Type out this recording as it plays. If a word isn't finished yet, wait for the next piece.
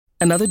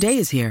Another day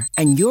is here,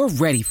 and you're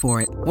ready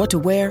for it. What to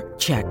wear?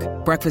 Check.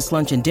 Breakfast,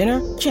 lunch, and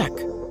dinner? Check.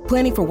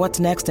 Planning for what's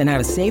next and how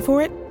to save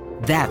for it?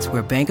 That's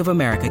where Bank of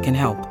America can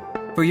help.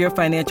 For your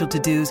financial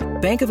to-dos,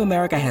 Bank of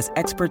America has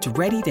experts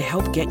ready to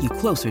help get you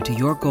closer to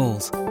your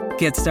goals.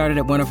 Get started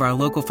at one of our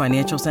local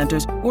financial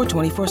centers or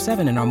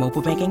 24/7 in our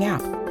mobile banking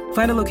app.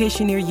 Find a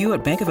location near you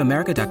at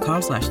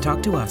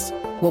bankofamerica.com/talktous.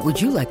 What would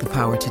you like the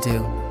power to do?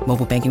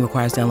 Mobile banking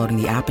requires downloading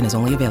the app and is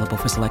only available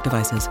for select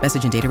devices.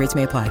 Message and data rates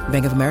may apply.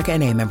 Bank of America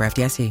N.A., member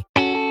FDIC.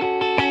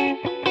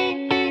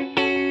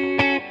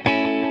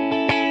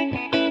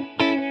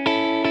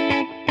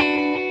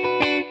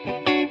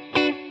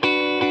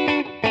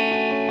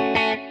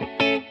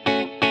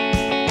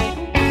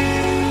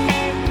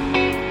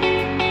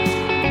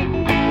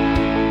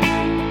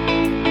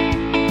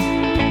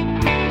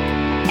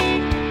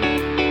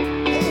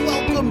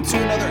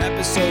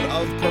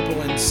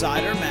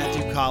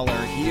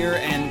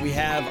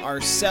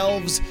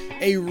 Ourselves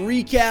a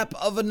recap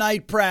of a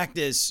night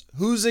practice.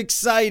 Who's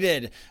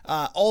excited?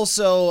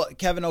 Also,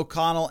 Kevin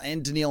O'Connell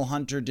and Danielle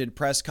Hunter did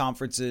press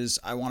conferences.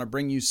 I want to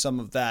bring you some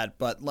of that,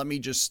 but let me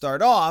just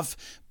start off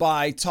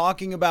by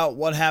talking about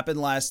what happened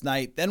last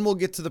night. Then we'll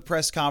get to the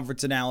press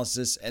conference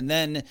analysis, and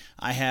then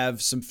I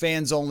have some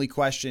fans-only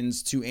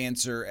questions to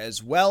answer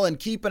as well. And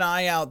keep an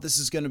eye out. This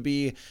is going to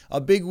be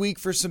a big week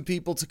for some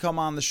people to come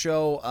on the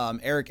show.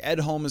 Eric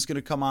Edholm is going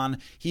to come on.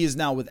 He is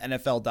now with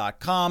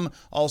NFL.com.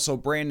 Also,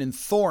 Brandon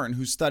Thorne,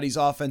 who studies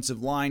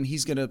offensive line,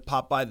 he's going to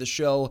pop by the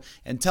show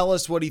and tell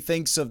us what he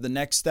thinks of the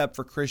next step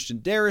for Christian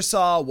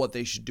Darrisaw, what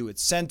they should do at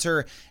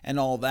center, and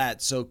all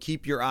that. So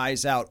keep your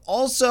eyes out.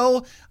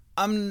 Also,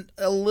 I'm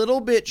a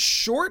little bit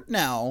short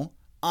now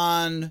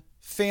on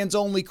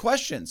fans-only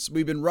questions.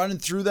 We've been running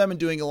through them and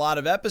doing a lot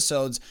of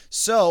episodes.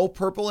 So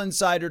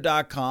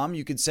purpleinsider.com,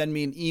 you could send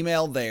me an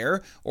email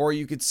there, or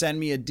you could send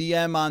me a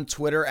DM on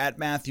Twitter at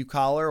Matthew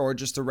Collar, or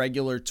just a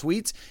regular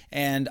tweet,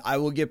 and I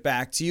will get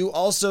back to you.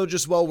 Also,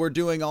 just while we're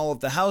doing all of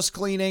the house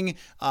cleaning,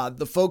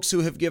 the folks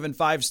who have given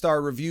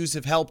 5-star reviews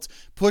have helped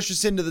push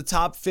us into the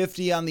top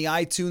 50 on the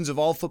iTunes of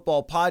all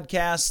football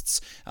podcasts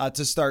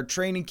to start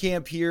training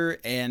camp here,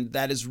 and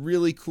that is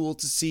really cool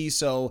to see.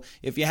 So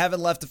if you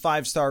haven't left a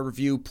 5-star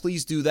review,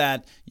 please do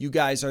that. You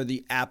guys are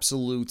the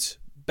absolute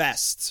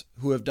best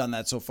who have done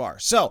that so far.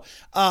 So,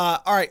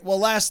 all right. Well,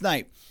 last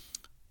night,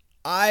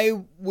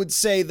 I would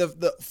say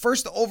the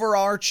first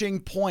overarching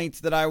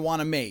point that I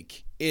want to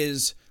make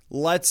is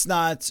let's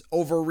not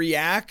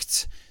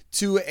overreact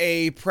to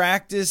a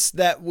practice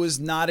that was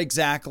not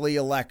exactly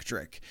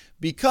electric,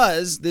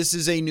 because this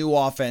is a new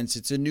offense.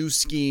 It's a new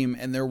scheme,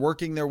 and they're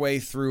working their way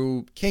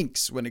through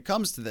kinks when it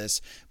comes to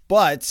this.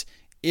 But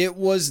it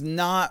was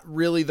not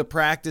really the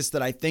practice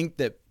that I think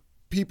that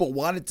people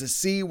wanted to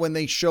see when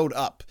they showed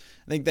up.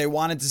 I think they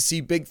wanted to see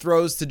big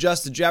throws to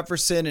Justin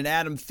Jefferson and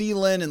Adam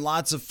Thielen and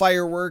lots of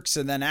fireworks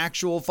and then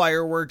actual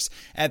fireworks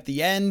at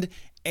the end.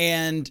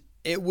 And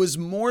it was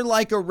more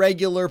like a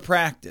regular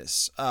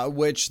practice,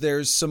 which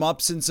there's some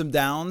ups and some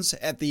downs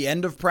at the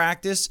end of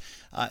practice.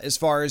 As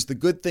far as the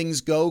good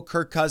things go,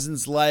 Kirk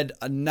Cousins led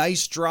a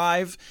nice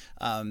drive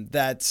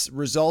that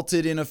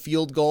resulted in a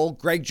field goal.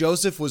 Greg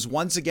Joseph was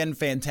once again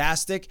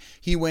fantastic.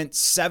 He went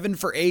 7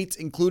 for 8,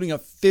 including a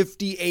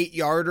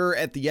 58-yarder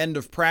at the end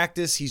of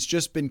practice. He's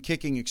just been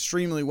kicking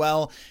extremely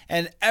well,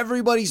 and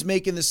everybody's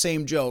making the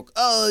same joke.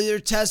 Oh, you're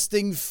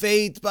testing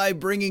fate by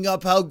bringing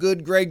up how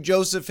good Greg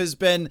Joseph has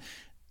been.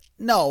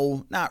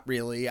 No, not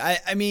really.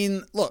 I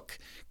mean, look,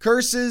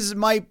 curses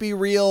might be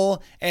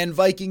real and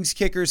Vikings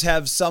kickers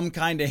have some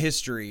kind of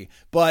history,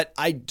 but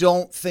I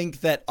don't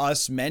think that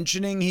us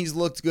mentioning he's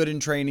looked good in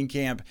training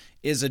camp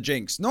is a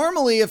jinx.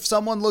 Normally, if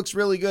someone looks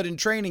really good in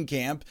training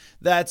camp,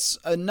 that's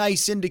a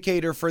nice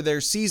indicator for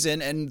their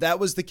season, and that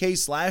was the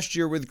case last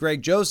year with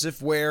Greg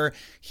Joseph, where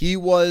he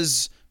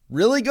was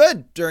really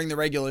good during the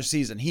regular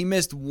season. He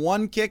missed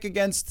one kick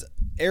against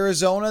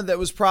Arizona that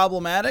was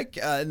problematic,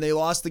 and they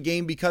lost the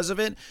game because of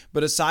it.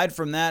 But aside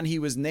from that, he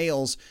was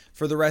nails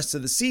for the rest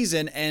of the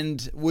season.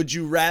 And would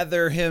you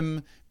rather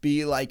him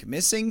be like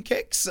missing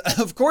kicks?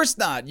 Of course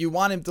not. You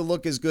want him to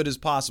look as good as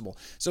possible.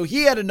 So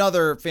he had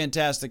another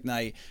fantastic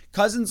night.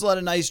 Cousins led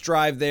a nice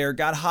drive there,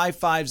 got high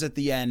fives at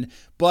the end,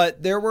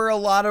 but there were a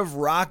lot of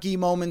rocky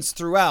moments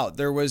throughout.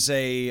 There was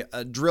a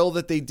drill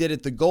that they did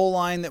at the goal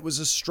line that was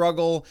a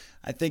struggle.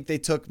 I think they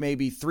took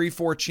maybe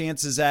 3-4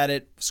 chances at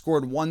it,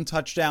 scored one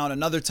touchdown.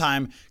 Another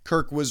time,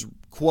 Kirk was,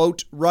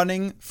 quote,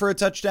 running for a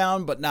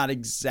touchdown, but not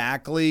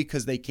exactly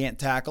because they can't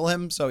tackle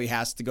him, so he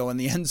has to go in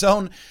the end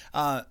zone.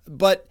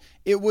 But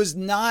it was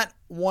not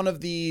one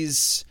of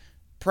these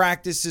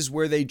practices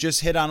where they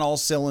just hit on all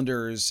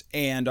cylinders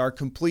and are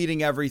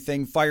completing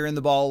everything, firing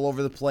the ball all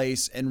over the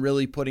place, and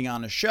really putting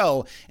on a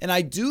show. And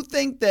I do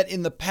think that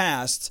in the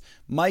past,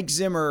 Mike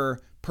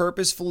Zimmer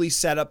purposefully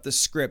set up the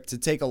script to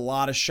take a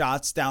lot of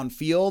shots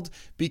downfield,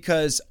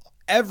 because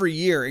every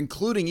year,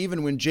 including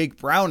even when Jake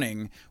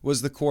Browning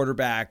was the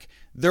quarterback,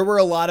 there were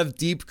a lot of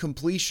deep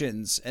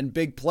completions and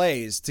big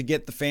plays to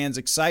get the fans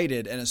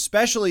excited, and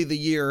especially the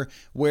year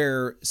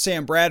where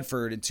Sam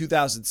Bradford in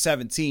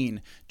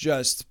 2017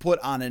 just put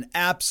on an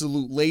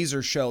absolute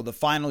laser show the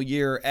final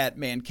year at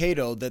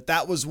Mankato.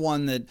 That was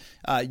one that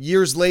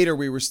years later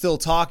we were still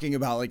talking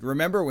about. Like,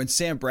 remember when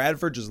Sam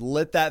Bradford just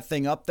lit that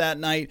thing up that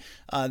night?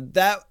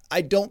 That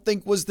I don't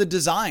think was the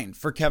design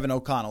for Kevin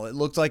O'Connell. It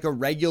looked like a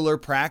regular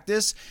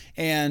practice.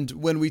 And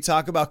when we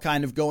talk about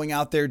kind of going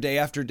out there day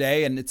after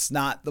day, and it's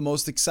not the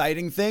most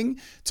exciting thing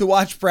to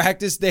watch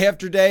practice day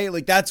after day,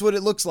 like that's what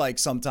it looks like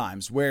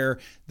sometimes, where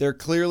they're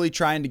clearly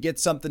trying to get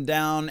something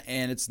down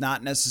and it's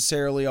not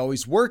necessarily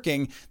always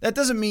working. That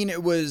doesn't mean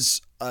it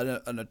was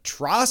an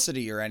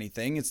atrocity or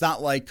anything. It's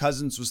not like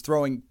Cousins was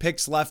throwing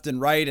picks left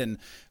and right and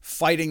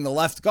fighting the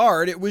left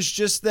guard. It was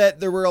just that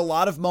there were a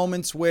lot of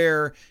moments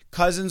where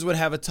Cousins would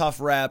have a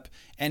tough rep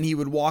and he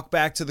would walk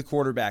back to the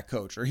quarterback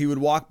coach, or he would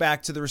walk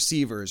back to the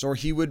receivers, or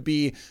he would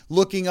be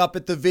looking up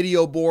at the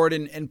video board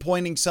and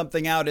pointing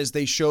something out as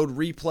they showed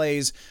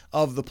replays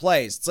of the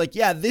plays. It's like,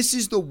 yeah, this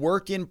is the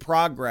work in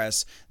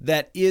progress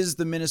that is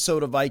the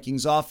Minnesota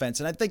Vikings offense.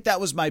 And I think that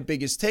was my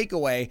biggest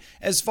takeaway.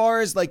 As far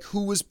as like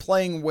who was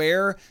playing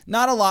where,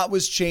 not a lot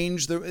was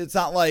changed. It's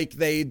not like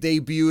they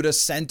debuted a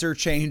center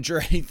change or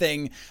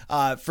anything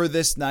for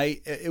this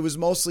night. It was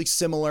mostly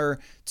similar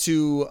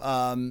to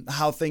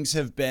how things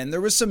have been. There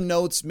was some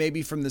notes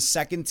maybe from the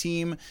second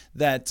team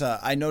that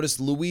I noticed.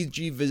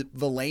 Luigi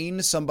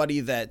Villain, somebody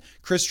that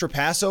Chris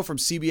Trapasso from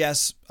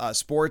CBS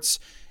Sports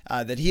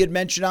that he had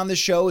mentioned on the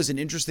show is an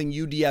interesting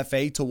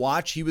UDFA to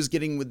watch. He was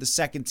getting with the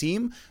second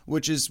team,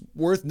 which is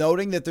worth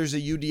noting that there's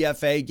a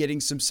UDFA getting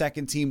some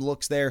second team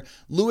looks there.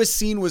 Lewis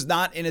Cine was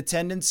not in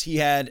attendance. He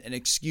had an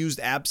excused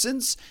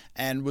absence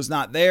and was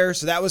not there.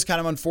 So that was kind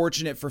of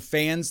unfortunate for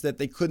fans that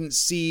they couldn't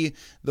see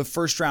the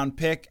first round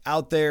pick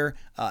out there.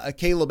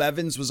 Caleb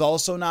Evans was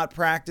also not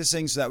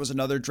practicing. So that was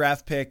another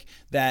draft pick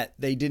that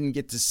they didn't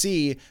get to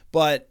see.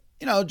 But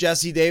you know,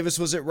 Jesse Davis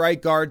was at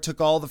right guard,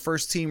 took all the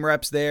first team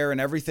reps there,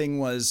 and everything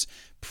was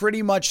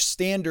pretty much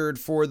standard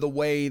for the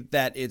way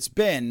that it's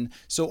been.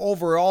 So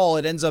overall,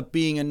 it ends up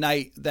being a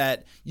night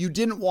that you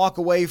didn't walk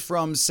away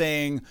from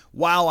saying,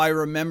 wow, I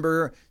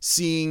remember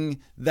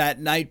seeing that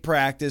night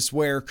practice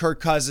where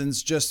Kirk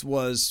Cousins just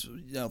was,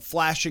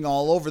 flashing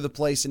all over the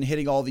place and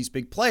hitting all these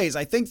big plays.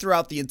 I think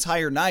throughout the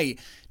entire night,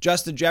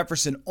 Justin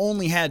Jefferson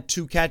only had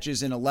 2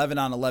 catches in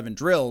 11-on-11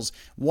 drills.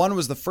 One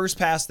was the first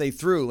pass they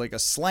threw, like a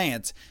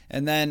slant,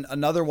 and then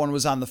another one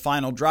was on the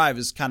final drive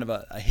as kind of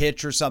a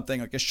hitch or something,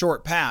 like a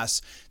short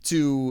pass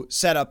to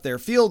set up their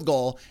field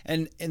goal.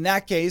 And in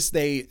that case,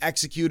 they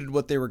executed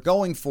what they were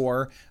going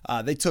for.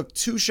 They took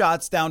 2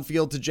 shots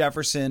downfield to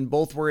Jefferson.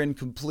 Both were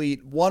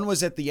incomplete. One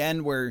was at the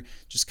end where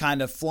just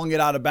kind of flung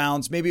it out of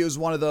bounds. Maybe it was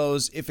one of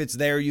those, if it's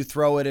there, you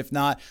throw it. If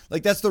not,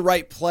 like that's the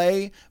right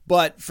play.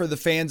 But for the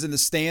fans in the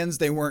stands,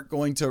 they weren't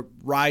going to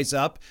rise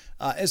up.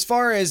 As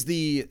far as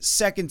the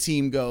second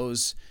team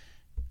goes,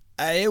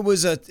 it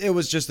was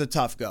just a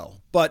tough go.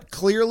 But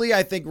clearly,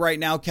 I think right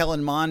now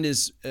Kellen Mond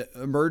is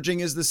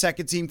emerging as the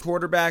second team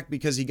quarterback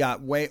because he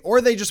got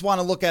or they just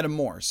want to look at him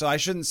more. So I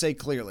shouldn't say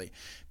clearly,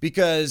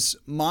 because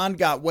Mond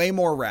got way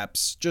more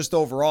reps just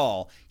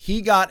overall.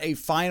 He got a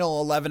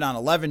final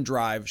 11-on-11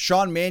 drive.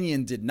 Sean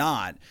Mannion did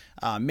not.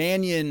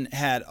 Mannion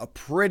had a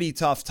pretty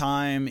tough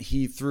time.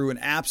 He threw an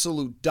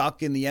absolute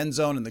duck in the end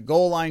zone in the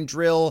goal line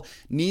drill.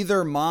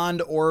 Neither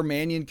Mond or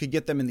Mannion could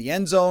get them in the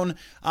end zone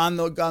on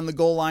the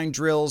goal line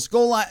drills.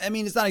 Goal line, I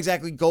mean, it's not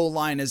exactly goal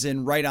line as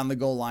in right on the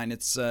goal line.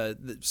 It's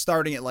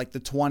starting at like the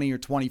 20 or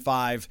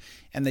 25,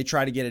 and they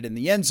try to get it in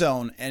the end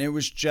zone, and it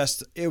was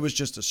just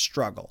a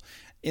struggle.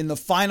 In the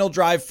final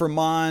drive for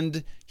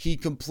Mond, he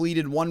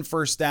completed 1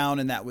 first down,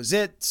 and that was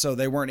it. So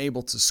they weren't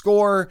able to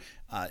score.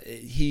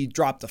 He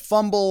dropped a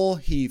fumble.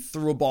 He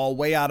threw a ball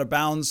way out of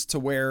bounds to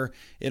where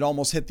it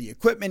almost hit the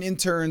equipment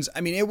interns.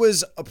 I mean, it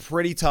was a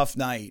pretty tough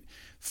night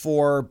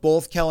for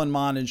both Kellen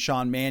Mond and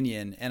Sean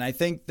Mannion. And I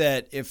think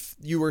that if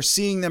you were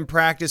seeing them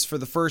practice for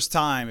the first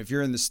time, if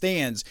you're in the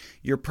stands,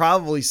 you're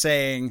probably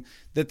saying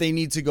that they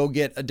need to go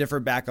get a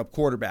different backup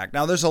quarterback.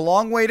 Now, there's a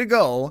long way to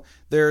go.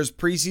 There's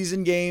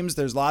preseason games.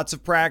 There's lots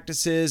of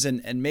practices.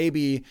 And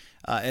maybe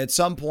at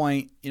some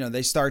point,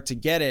 they start to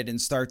get it and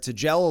start to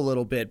gel a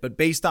little bit. But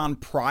based on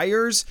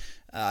priors,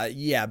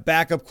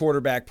 backup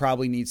quarterback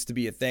probably needs to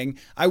be a thing.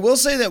 I will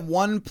say that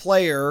one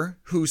player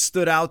who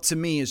stood out to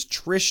me is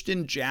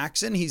Tristan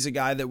Jackson. He's a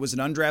guy that was an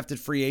undrafted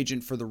free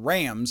agent for the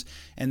Rams,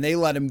 and they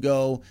let him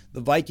go.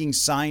 The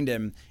Vikings signed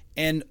him.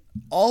 And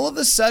all of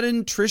a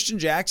sudden, Tristan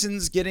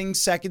Jackson's getting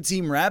second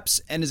team reps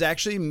and is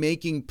actually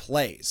making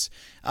plays,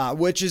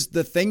 which is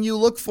the thing you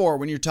look for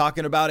when you're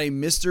talking about a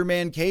Mr.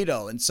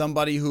 Mankato and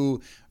somebody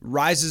who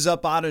rises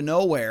up out of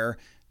nowhere.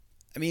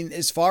 I mean,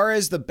 as far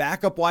as the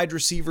backup wide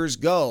receivers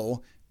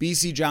go,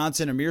 BC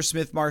Johnson, Amir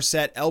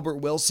Smith-Marset, Albert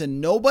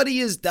Wilson, nobody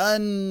has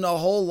done a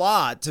whole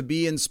lot to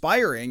be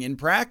inspiring in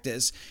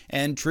practice.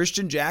 And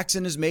Tristan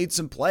Jackson has made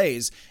some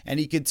plays, and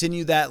he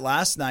continued that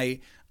last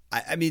night.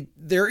 I mean,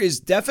 there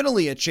is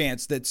definitely a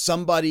chance that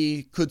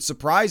somebody could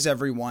surprise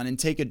everyone and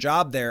take a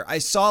job there. I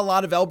saw a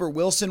lot of Albert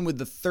Wilson with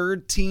the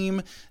third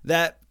team.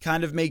 That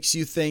kind of makes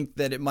you think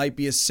that it might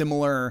be a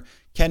similar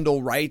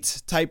Kendall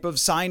Wright type of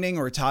signing,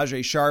 or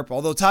Tajay Sharp,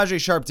 although Tajay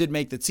Sharp did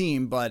make the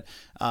team, but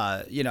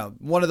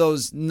one of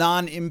those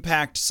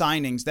non-impact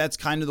signings. That's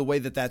kind of the way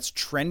that that's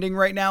trending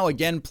right now.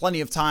 Again, plenty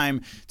of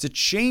time to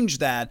change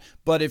that,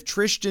 but if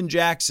Tristan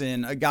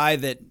Jackson, a guy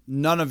that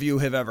none of you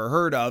have ever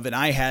heard of, and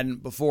I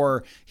hadn't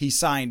before he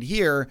signed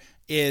here,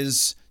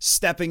 is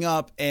stepping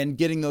up and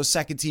getting those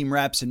second team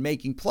reps and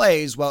making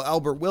plays while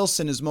Albert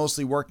Wilson is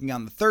mostly working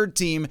on the third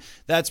team,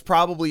 that's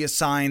probably a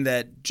sign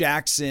that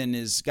Jackson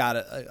has got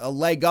a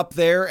leg up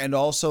there, and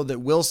also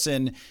that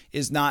Wilson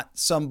is not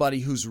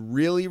somebody who's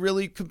really,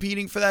 really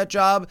competing for that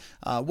job.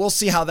 We'll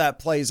see how that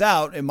plays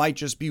out. It might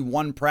just be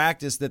one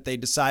practice that they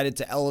decided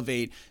to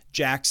elevate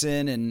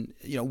Jackson, and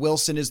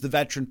Wilson is the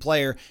veteran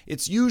player.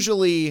 It's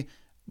usually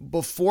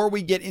before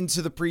we get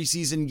into the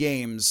preseason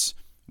games,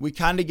 we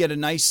kind of get a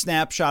nice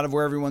snapshot of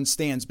where everyone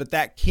stands, but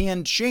that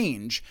can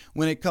change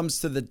when it comes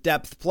to the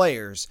depth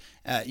players.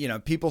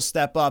 People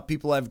step up,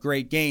 people have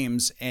great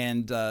games,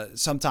 and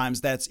sometimes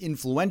that's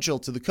influential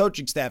to the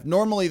coaching staff.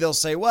 Normally they'll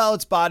say, well,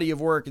 it's body of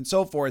work and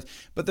so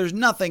forth, but there's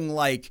nothing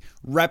like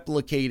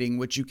replicating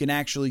what you can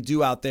actually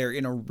do out there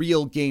in a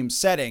real game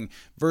setting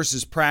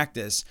versus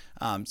practice.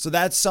 So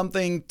that's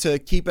something to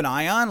keep an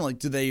eye on. Like,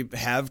 do they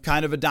have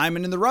kind of a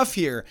diamond in the rough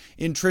here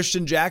in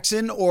Tristan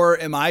Jackson, or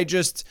am I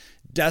just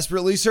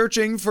desperately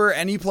searching for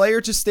any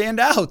player to stand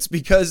out?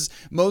 Because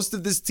most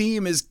of this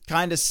team is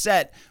kind of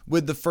set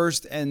with the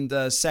first and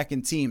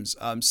second teams.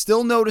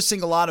 Still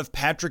noticing a lot of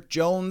Patrick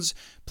Jones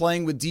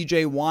playing with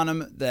DJ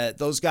Wonnum, that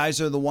those guys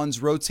are the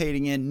ones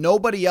rotating in.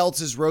 Nobody else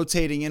is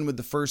rotating in with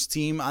the first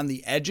team on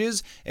the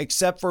edges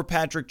except for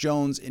Patrick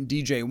Jones and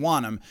DJ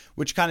Wonnum,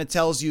 which kind of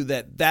tells you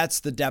that that's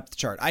the depth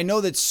chart. I know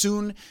that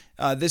soon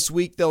this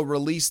week they'll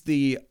release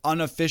the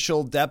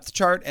unofficial depth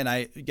chart, and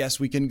I guess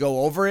we can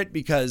go over it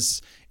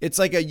because it's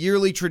like a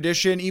yearly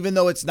tradition. Even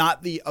though it's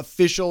not the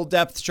official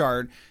depth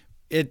chart,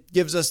 it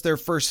gives us their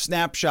first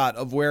snapshot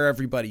of where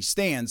everybody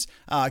stands.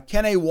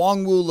 Kene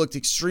Nwangwu looked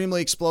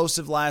extremely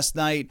explosive last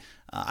night.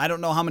 I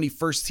don't know how many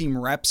first-team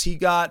reps he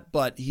got,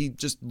 but he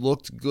just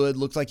looked good,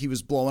 looked like he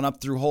was blowing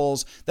up through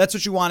holes. That's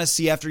what you want to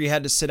see after you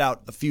had to sit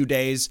out a few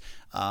days.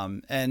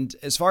 And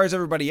as far as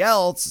everybody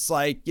else, it's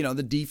like,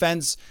 the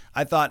defense,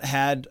 I thought,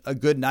 had a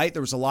good night.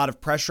 There was a lot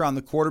of pressure on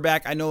the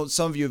quarterback. I know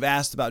some of you have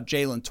asked about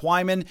Jalen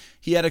Twyman.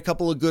 He had a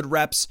couple of good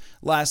reps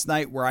last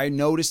night where I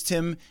noticed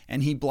him,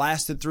 and he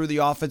blasted through the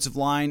offensive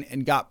line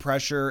and got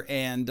pressure.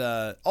 And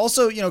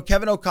also,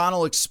 Kevin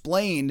O'Connell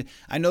explained,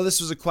 I know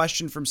this was a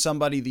question from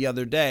somebody the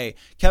other day,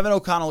 Kevin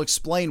O'Connell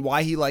explained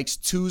why he likes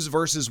twos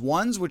versus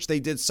ones, which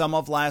they did some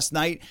of last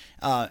night.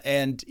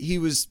 And he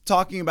was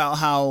talking about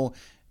how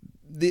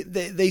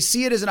they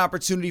see it as an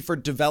opportunity for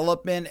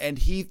development, and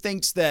he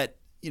thinks that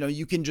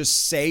you can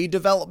just say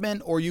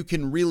development or you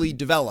can really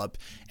develop,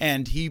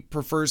 and he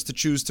prefers to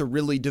choose to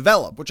really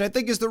develop, which I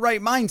think is the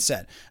right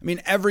mindset. I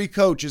mean, every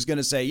coach is going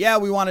to say, yeah,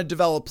 we want to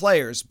develop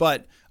players,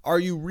 but are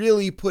you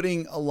really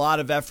putting a lot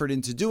of effort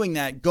into doing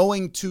that?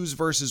 Going twos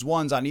versus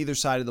ones on either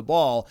side of the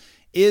ball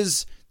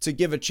is to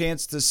give a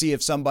chance to see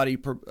if somebody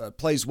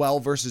plays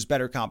well versus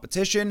better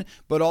competition,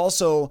 but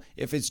also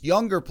if it's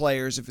younger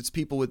players, if it's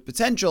people with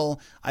potential,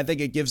 I think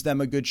it gives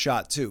them a good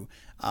shot too.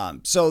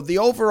 So the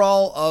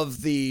overall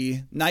of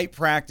the night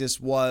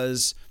practice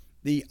was,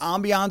 the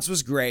ambiance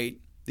was great,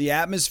 the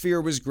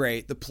atmosphere was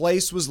great, the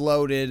place was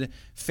loaded,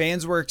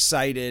 fans were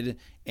excited,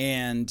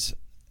 and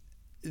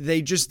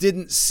they just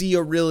didn't see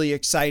a really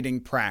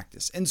exciting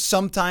practice. And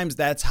sometimes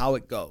that's how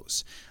it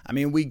goes. I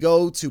mean, we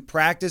go to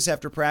practice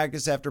after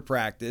practice after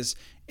practice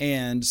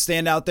and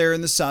stand out there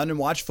in the sun and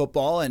watch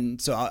football.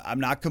 And so I'm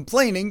not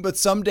complaining, but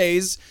some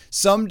days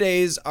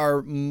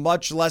are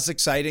much less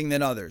exciting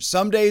than others.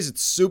 Some days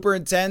it's super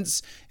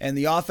intense and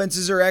the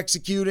offenses are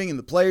executing and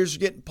the players are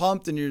getting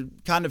pumped and you're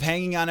kind of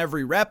hanging on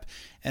every rep.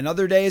 And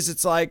other days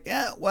it's like,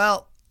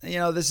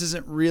 this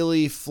isn't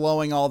really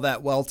flowing all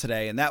that well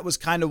today. And that was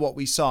kind of what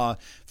we saw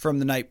from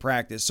the night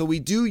practice. So we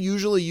do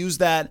usually use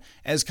that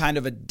as kind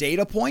of a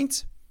data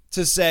point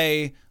to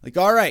say, like,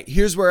 all right,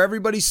 here's where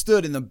everybody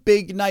stood in the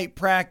big night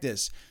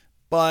practice.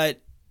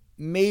 But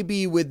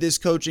maybe with this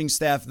coaching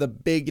staff, the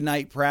big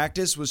night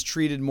practice was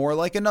treated more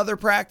like another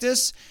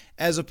practice,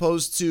 as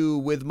opposed to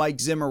with Mike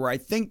Zimmer, where I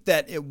think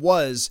that it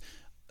was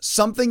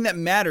something that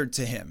mattered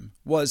to him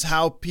was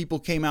how people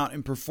came out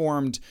and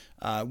performed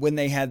when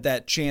they had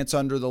that chance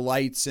under the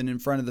lights and in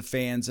front of the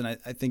fans, and I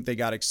think they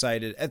got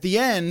excited. At the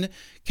end,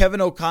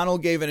 Kevin O'Connell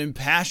gave an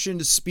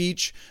impassioned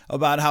speech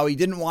about how he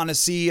didn't want to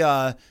see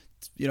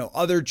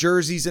other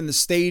jerseys in the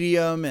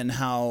stadium and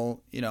how,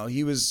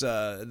 he was,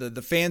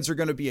 the fans are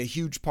going to be a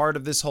huge part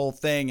of this whole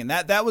thing. And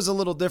that was a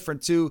little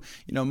different too.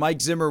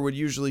 Mike Zimmer would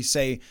usually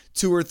say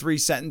 2 or 3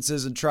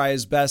 sentences and try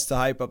his best to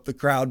hype up the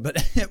crowd, but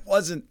it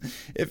wasn't,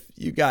 if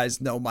you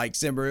guys know Mike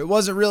Zimmer, it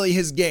wasn't really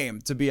his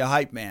game to be a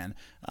hype man.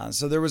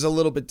 So there was a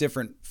little bit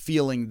different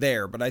feeling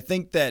there, but I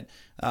think that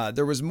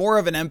there was more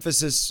of an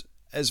emphasis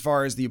as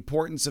far as the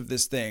importance of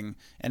this thing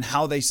and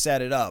how they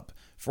set it up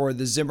for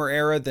the Zimmer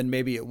era than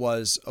maybe it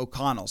was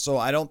O'Connell. So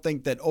I don't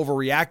think that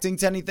overreacting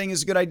to anything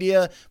is a good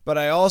idea, but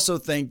I also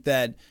think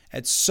that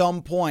at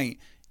some point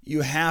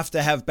you have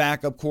to have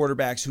backup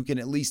quarterbacks who can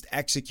at least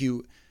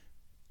execute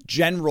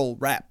general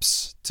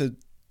reps to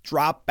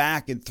drop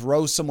back and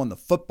throw someone the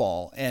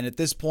football. And at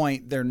this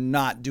point, they're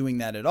not doing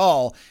that at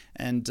all.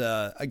 And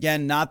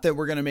again, not that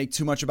we're going to make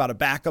too much about a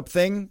backup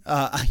thing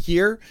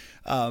here,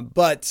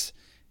 but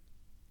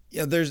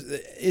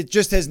it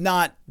just has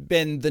not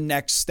been the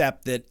next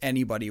step that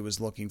anybody was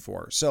looking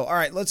for. So, all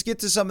right, let's get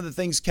to some of the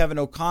things Kevin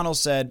O'Connell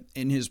said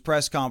in his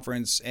press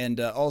conference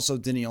and also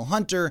Danielle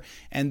Hunter,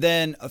 and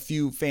then a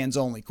few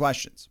fans-only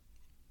questions.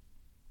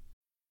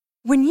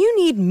 When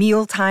you need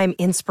mealtime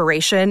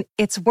inspiration,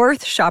 it's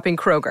worth shopping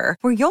Kroger,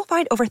 where you'll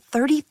find over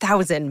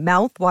 30,000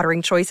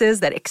 mouth-watering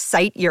choices that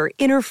excite your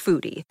inner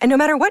foodie. And no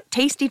matter what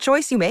tasty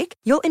choice you make,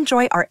 you'll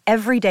enjoy our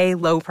everyday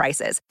low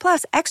prices,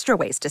 plus extra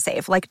ways to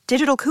save, like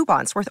digital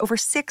coupons worth over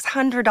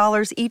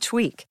 $600 each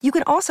week. You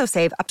can also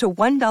save up to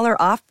 $1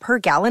 off per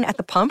gallon at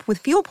the pump with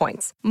fuel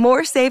points.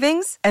 More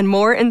savings and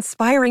more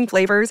inspiring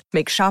flavors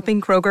make shopping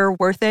Kroger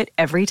worth it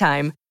every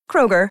time.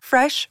 Kroger,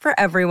 fresh for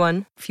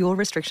everyone. Fuel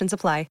restrictions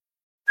apply.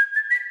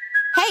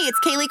 Hey, it's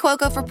Kaylee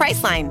Cuoco for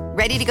Priceline.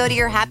 Ready to go to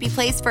your happy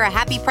place for a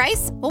happy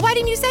price? Well, why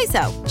didn't you say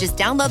so? Just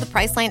download the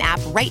Priceline app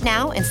right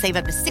now and save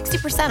up to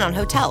 60% on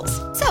hotels.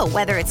 So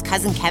whether it's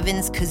Cousin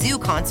Kevin's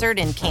Kazoo Concert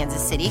in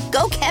Kansas City,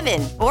 go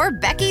Kevin, or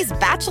Becky's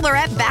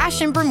Bachelorette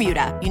Bash in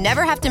Bermuda, you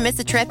never have to miss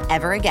a trip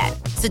ever again.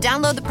 So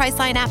download the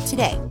Priceline app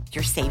today.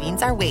 Your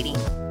savings are waiting.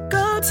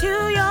 Go to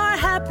your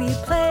happy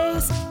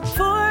place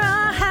for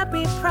a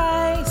happy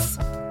price.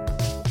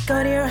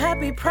 Go to your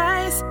happy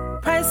price,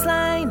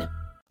 Priceline.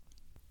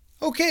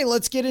 Okay,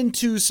 let's get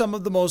into some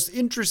of the most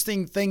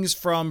interesting things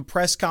from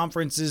press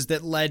conferences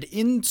that led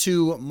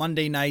into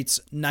Monday night's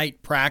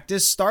night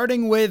practice,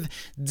 starting with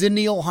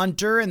Danielle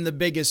Hunter. And the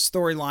biggest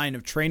storyline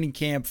of training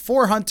camp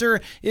for Hunter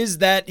is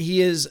that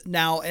he is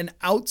now an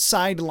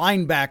outside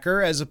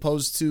linebacker as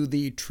opposed to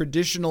the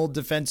traditional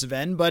defensive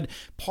end. But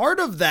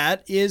part of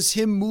that is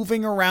him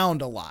moving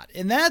around a lot.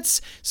 And that's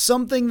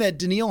something that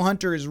Danielle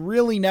Hunter has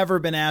really never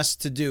been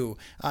asked to do.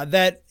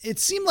 That it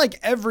seemed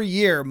like every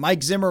year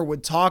Mike Zimmer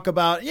would talk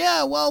about,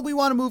 well, we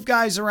want to move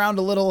guys around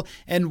a little.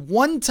 And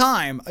one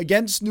time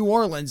against New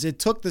Orleans, it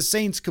took the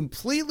Saints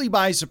completely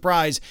by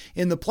surprise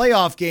in the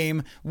playoff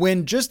game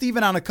when just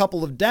even on a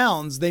couple of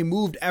downs, they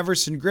moved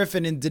Everson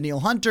Griffen and Danielle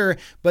Hunter.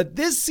 But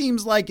this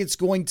seems like it's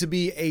going to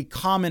be a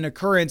common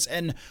occurrence.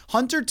 And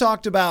Hunter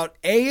talked about,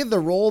 the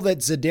role that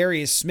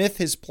Za'Darius Smith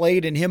has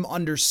played in him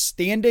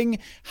understanding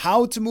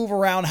how to move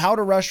around, how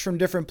to rush from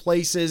different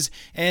places,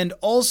 and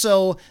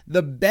also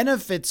the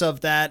benefits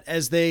of that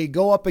as they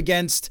go up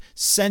against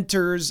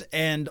centers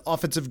and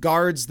offensive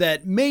guards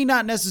that may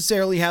not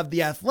necessarily have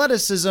the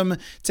athleticism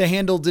to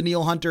handle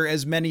Danielle Hunter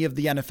as many of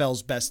the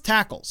NFL's best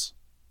tackles.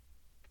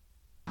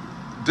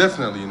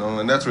 Definitely,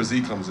 and that's where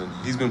Z comes in.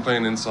 He's been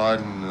playing inside,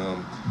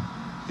 and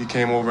he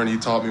came over and he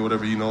taught me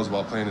whatever he knows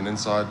about playing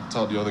inside,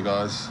 taught the other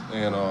guys,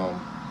 and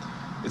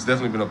it's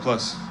definitely been a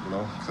plus,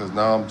 because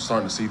now I'm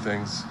starting to see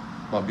things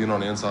about being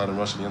on the inside and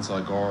rushing the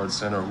inside guard,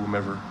 center,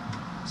 whomever.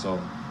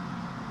 So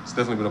it's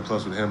definitely been a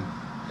plus with him.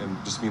 And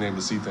just being able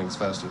to see things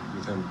faster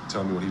with him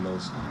telling me what he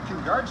knows.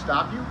 Can guards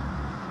stop you?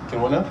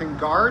 Can what now? Can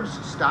guards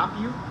stop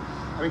you?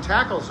 I mean,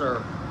 tackles are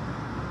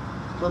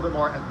a little bit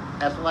more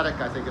athletic,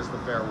 I think is the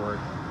fair word.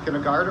 Can a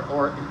guard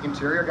or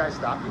interior guy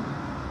stop you?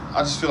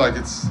 I just feel like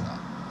it's,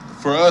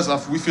 for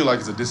us, we feel like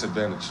it's a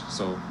disadvantage.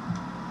 So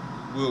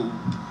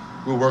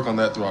we'll work on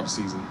that throughout the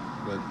season.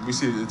 But we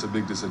see it's a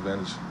big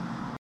disadvantage.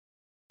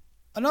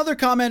 Another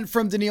comment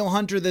from Danielle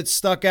Hunter that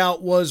stuck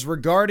out was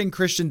regarding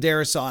Christian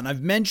Darrisaw. And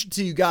I've mentioned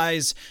to you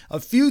guys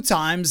a few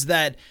times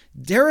that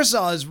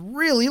Darrisaw has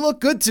really looked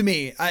good to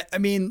me. I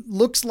mean,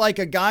 looks like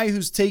a guy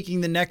who's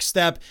taking the next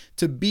step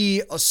to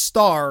be a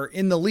star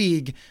in the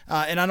league.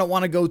 And I don't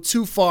want to go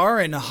too far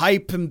and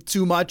hype him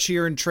too much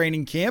here in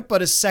training camp,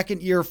 but a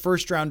second-year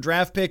first-round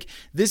draft pick,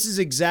 this is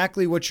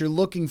exactly what you're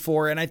looking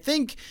for. And I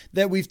think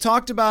that we've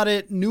talked about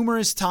it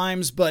numerous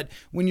times, but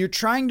when you're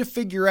trying to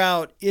figure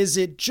out, is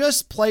it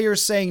just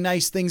players saying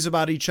nice things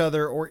about each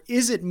other, or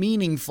is it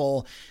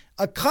meaningful?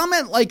 A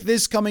comment like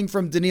this coming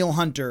from Danielle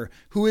Hunter,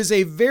 who is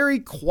a very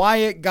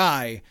quiet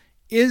guy,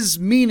 is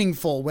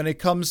meaningful when it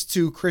comes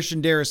to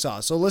Christian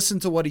Darrisaw. So listen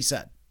to what he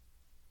said.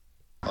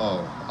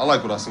 Oh, I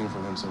like what I've seen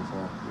from him so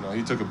far.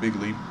 He took a big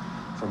leap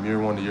from year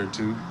 1 to year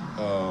 2.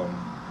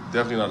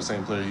 Definitely not the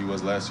same player he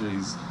was last year.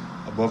 He's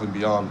above and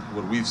beyond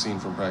what we've seen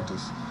from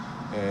practice.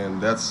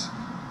 And that's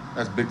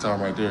big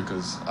time right there,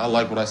 because I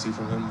like what I see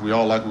from him. We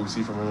all like what we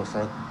see from him up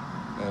front.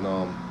 and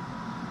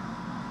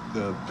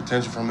the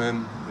potential from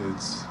him,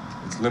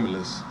 it's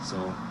limitless.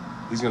 So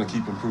he's going to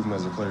keep improving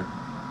as a player.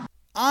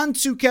 On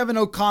to Kevin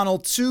O'Connell,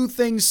 two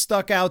things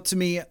stuck out to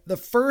me. The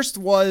first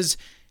was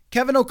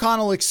Kevin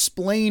O'Connell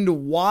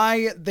explained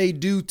why they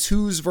do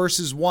 2s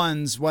versus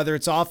 1s, whether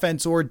it's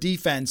offense or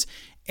defense,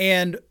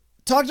 and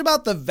talked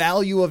about the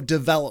value of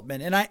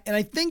development. And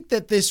I think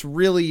that this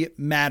really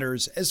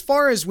matters as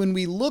far as when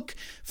we look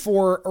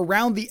for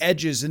around the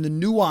edges and the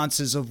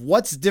nuances of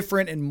what's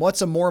different and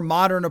what's a more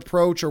modern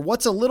approach or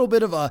what's a little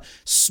bit of a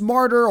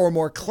smarter or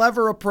more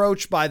clever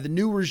approach by the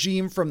new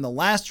regime from the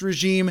last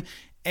regime.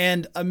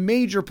 And a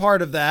major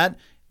part of that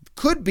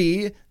could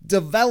be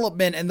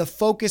development and the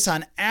focus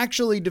on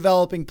actually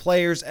developing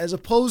players, as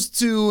opposed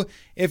to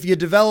if you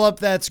develop,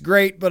 that's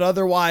great, but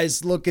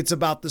otherwise, look, it's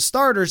about the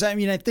starters. I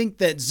mean, I think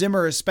that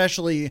Zimmer,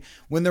 especially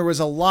when there was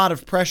a lot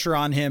of pressure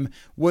on him,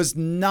 was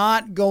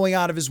not going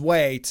out of his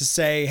way to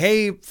say,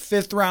 hey,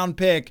 5th round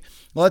pick,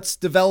 let's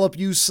develop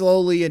you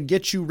slowly and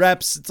get you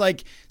reps. It's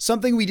like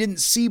something we didn't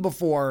see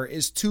before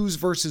is 2s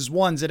versus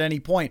 1s at any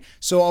point.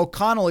 So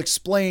O'Connell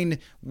explained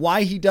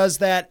why he does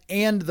that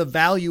and the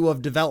value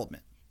of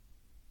development.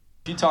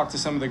 If you talk to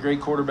some of the great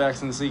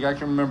quarterbacks in this league, I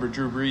can remember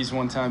Drew Brees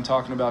one time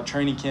talking about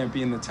training camp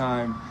being the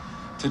time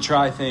to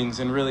try things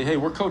and really, hey,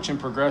 we're coaching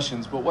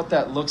progressions, but what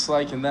that looks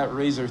like and that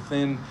razor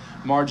thin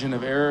margin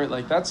of error,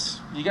 like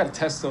you got to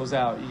test those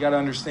out. You got to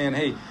understand,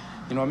 hey,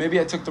 maybe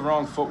I took the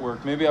wrong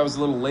footwork. Maybe I was a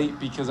little late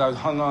because I was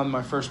hung on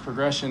my first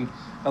progression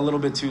a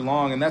little bit too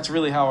long, and that's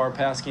really how our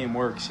pass game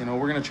works. We're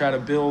going to try to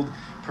build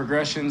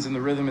progressions and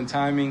the rhythm and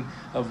timing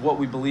of what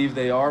we believe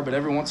they are, but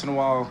every once in a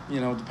while,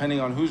 depending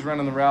on who's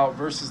running the route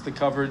versus the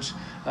coverage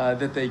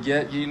that they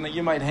get,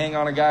 you might hang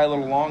on a guy a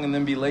little long and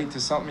then be late to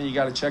something. You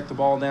got to check the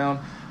ball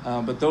down.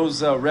 But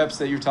those reps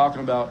that you're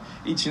talking about,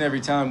 each and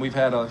every time we've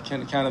had a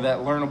kind of that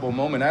learnable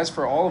moment. As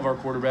for all of our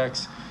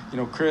quarterbacks,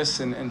 Chris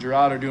and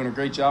Gerard are doing a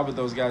great job with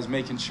those guys,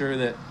 making sure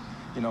that,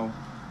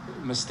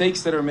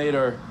 mistakes that are made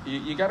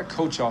you got to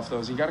coach off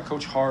those. You got to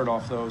coach hard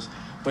off those.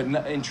 But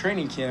in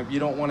training camp, you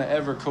don't want to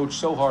ever coach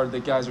so hard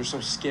that guys are so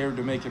scared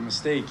to make a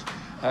mistake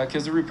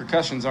because the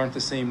repercussions aren't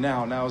the same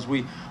now. Now, as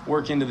we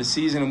work into the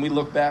season and we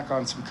look back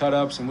on some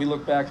cut-ups and we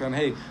look back on,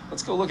 hey,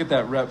 let's go look at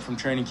that rep from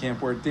training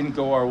camp where it didn't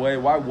go our way.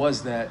 Why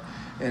was that?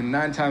 And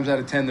 9 times out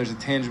of 10, there's a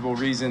tangible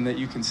reason that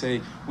you can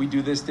say, we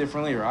do this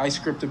differently, or I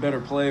script a better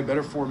play,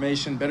 better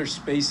formation, better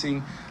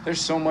spacing.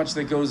 There's so much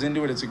that goes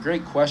into it. It's a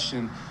great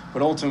question,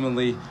 but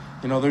ultimately,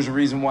 there's a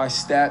reason why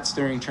stats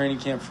during training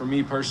camp, for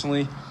me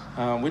personally,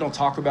 we don't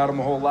talk about them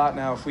a whole lot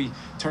now. If we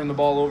turn the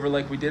ball over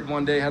like we did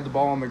one day, had the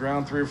ball on the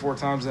ground 3 or 4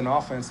 times in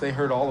offense, they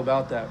heard all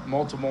about that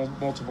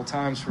multiple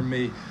times from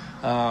me.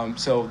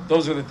 So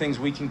those are the things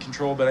we can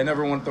control, but I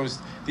never want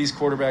these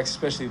quarterbacks,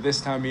 especially this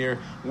time of year,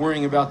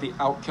 worrying about the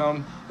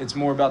outcome. It's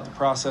more about the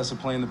process of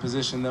playing the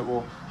position that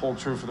will hold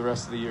true for the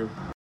rest of the year.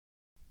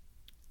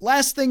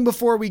 Last thing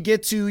before we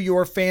get to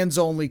your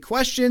fans-only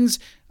questions,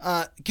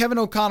 Kevin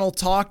O'Connell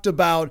talked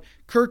about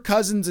Kirk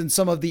Cousins and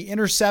some of the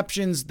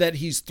interceptions that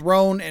he's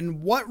thrown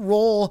and what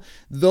role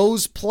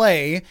those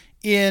play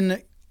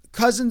in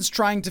Cousins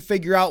trying to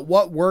figure out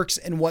what works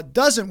and what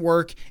doesn't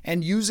work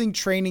and using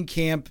training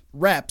camp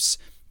reps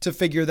to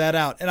figure that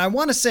out. And I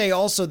want to say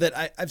also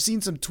that I've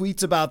seen some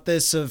tweets about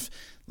this of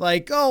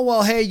like, oh,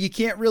 well, hey, you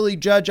can't really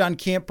judge on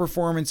camp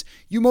performance.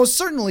 You most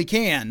certainly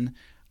can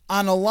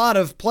on a lot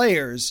of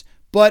players.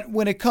 But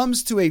when it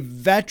comes to a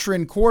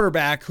veteran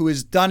quarterback who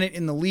has done it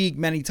in the league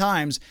many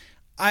times,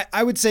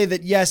 I would say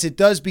that, yes, it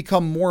does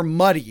become more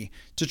muddy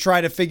to try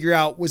to figure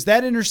out, was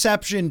that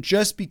interception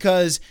just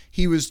because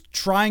he was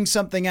trying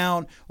something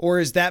out,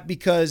 or is that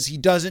because he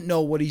doesn't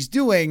know what he's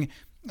doing?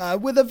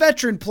 With a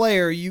veteran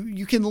player,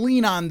 you can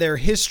lean on their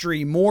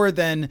history more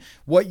than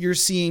what you're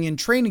seeing in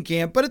training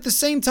camp. But at the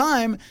same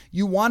time,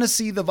 you want to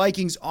see the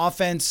Vikings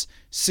offense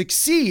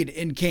succeed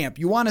in camp.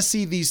 You want to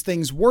see these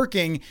things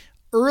working.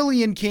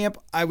 Early in camp,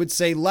 I would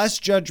say less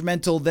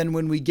judgmental than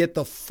when we get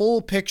the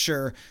full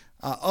picture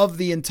of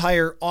the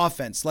entire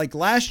offense. Like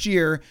last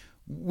year,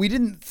 we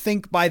didn't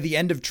think by the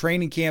end of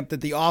training camp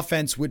that the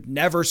offense would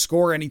never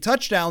score any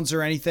touchdowns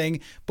or anything,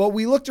 but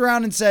we looked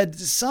around and said,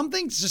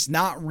 something's just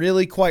not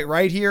really quite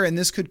right here, and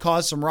this could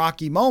cause some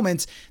rocky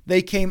moments.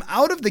 They came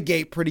out of the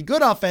gate pretty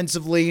good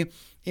offensively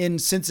in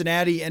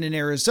Cincinnati and in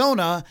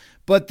Arizona,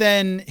 but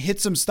then hit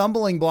some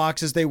stumbling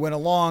blocks as they went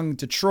along,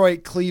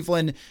 Detroit,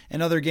 Cleveland,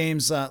 and other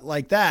games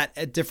like that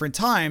at different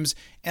times.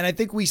 And I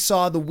think we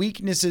saw the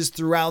weaknesses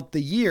throughout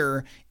the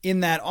year in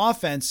that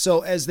offense.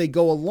 So as they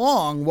go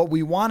along, what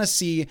we want to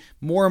see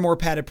more and more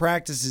padded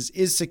practices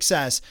is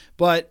success.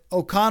 But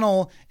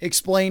O'Connell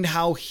explained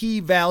how he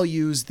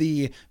values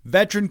the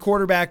veteran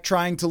quarterback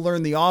trying to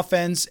learn the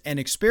offense and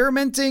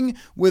experimenting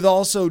with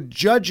also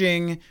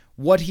judging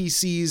what he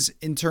sees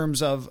in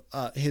terms of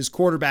his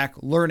quarterback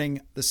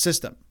learning the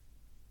system.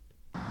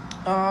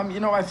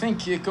 I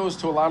think it goes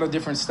to a lot of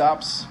different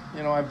stops,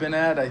 I've been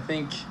at. I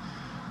think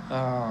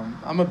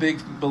I'm a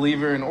big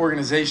believer in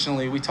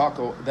organizationally, we talk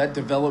that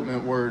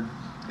development word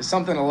is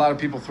something a lot of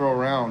people throw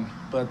around,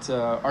 but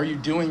are you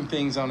doing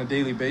things on a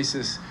daily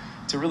basis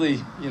to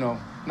really,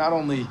 not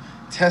only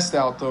test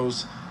out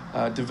those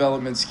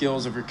development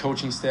skills of your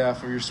coaching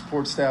staff or your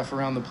support staff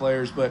around the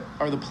players, but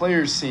are the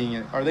players seeing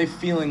it? Are they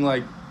feeling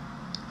like,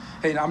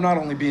 hey, I'm not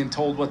only being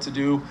told what to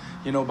do,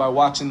 by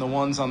watching the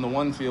ones on the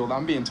one field,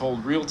 I'm being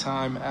told real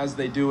time as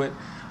they do it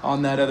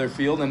on that other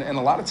field. And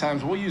a lot of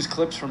times we'll use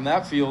clips from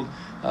that field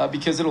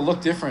because it'll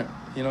look different.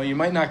 You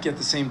might not get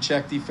the same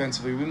check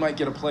defensively. We might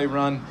get a play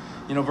run,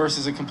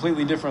 versus a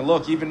completely different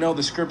look. Even though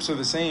the scripts are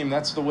the same,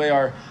 that's the way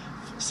our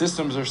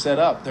systems are set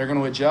up. They're going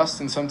to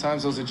adjust, and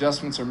sometimes those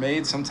adjustments are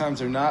made, sometimes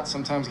they're not.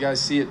 Sometimes guys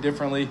see it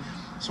differently.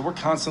 So we're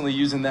constantly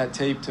using that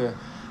tape to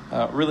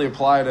really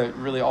apply to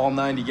really all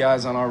 90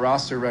 guys on our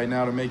roster right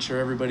now to make sure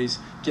everybody's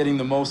getting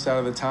the most out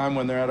of the time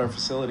when they're at our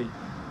facility.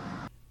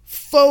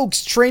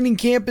 Folks, training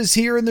camp is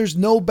here, and there's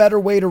no better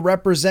way to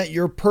represent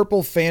your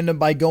Purple fandom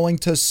by going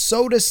to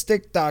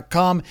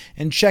sodastick.com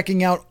and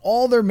checking out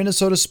all their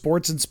Minnesota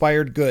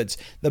sports-inspired goods.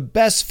 The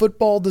best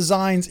football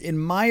designs, in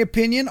my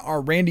opinion,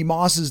 are Randy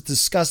Moss's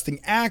Disgusting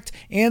Act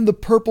and the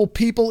Purple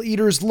People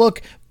Eaters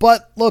look.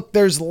 But look,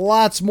 there's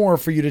lots more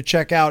for you to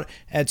check out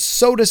at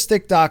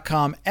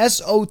sodastick.com,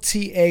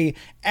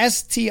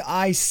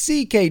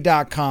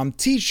 sotastick.com.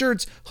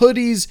 T-shirts,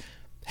 hoodies,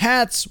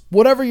 hats,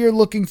 whatever you're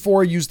looking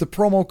for, use the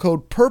promo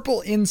code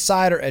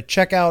PURPLEINSIDER at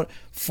checkout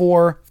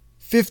for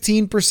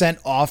 15%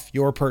 off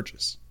your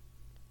purchase.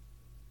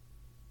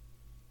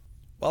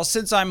 Well,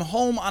 since I'm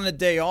home on a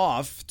day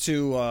off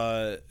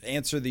to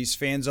answer these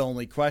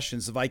fans-only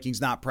questions, the Vikings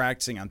not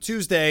practicing on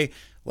Tuesday,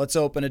 let's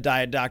open a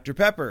Diet Dr.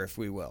 Pepper, if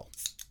we will.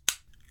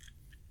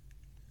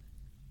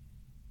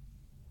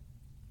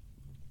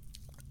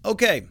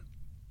 Okay,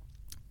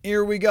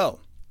 here we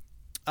go.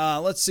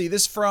 Let's see,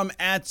 this from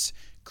at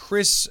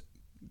Chris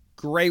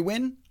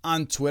Graywin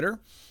on Twitter.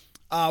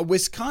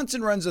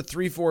 Wisconsin runs a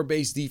 3-4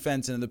 base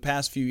defense and in the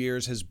past few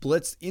years has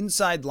blitzed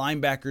inside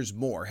linebackers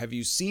more. Have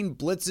you seen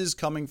blitzes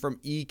coming from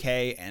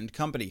EK and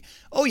company?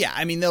 Oh yeah,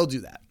 I mean, they'll do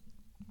that.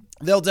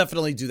 They'll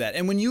definitely do that.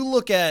 And when you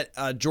look at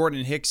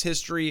Jordan Hicks'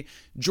 history,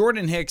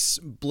 Jordan Hicks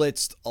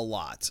blitzed a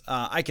lot.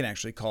 I can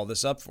actually call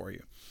this up for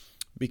you,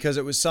 because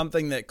it was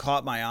something that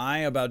caught my eye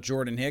about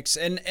Jordan Hicks.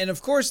 And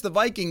of course, the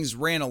Vikings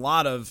ran a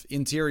lot of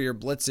interior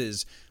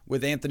blitzes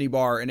with Anthony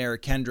Barr and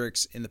Eric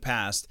Kendricks in the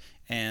past,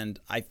 and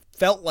I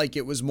felt like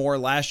it was more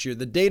last year.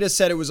 The data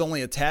said it was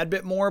only a tad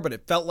bit more, but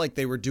it felt like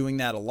they were doing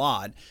that a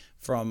lot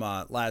from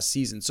last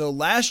season. So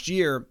last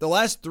year, the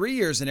last 3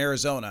 years in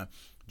Arizona,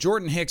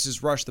 Jordan Hicks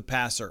has rushed the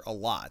passer a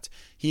lot.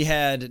 He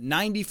had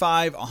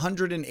 95,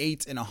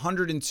 108, and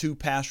 102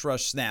 pass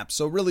rush snaps,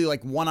 so really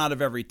like 1 out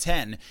of every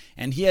 10.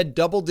 And he had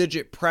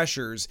double-digit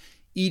pressures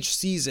each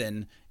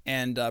season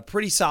and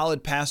pretty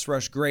solid pass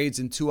rush grades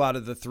in 2 out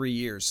of the 3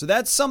 years. So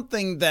that's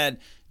something that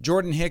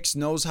Jordan Hicks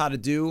knows how to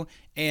do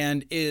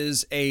and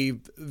is a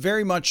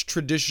very much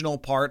traditional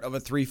part of a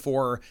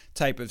 3-4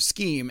 type of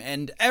scheme.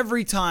 And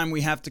every time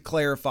we have to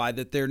clarify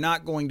that they're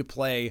not going to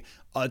play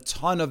a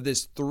ton of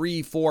this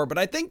 3-4, but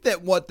I think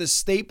that what the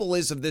staple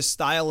is of this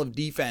style of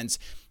defense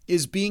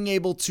is being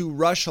able to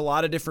rush a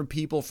lot of different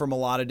people from a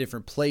lot of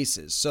different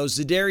places. So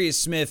Za'Darius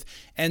Smith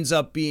ends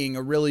up being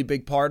a really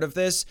big part of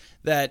this,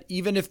 that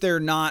even if they're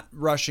not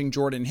rushing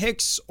Jordan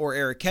Hicks or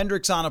Eric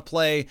Kendricks on a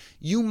play,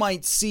 you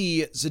might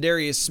see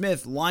Za'Darius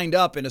Smith lined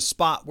up in a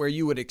spot where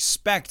you would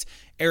expect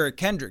Eric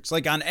Kendricks.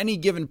 Like on any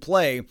given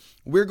play,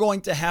 we're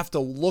going to have to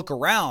look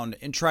around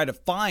and try to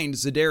find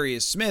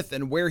Za'Darius Smith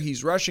and where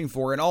he's rushing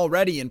for. And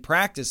already in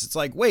practice, it's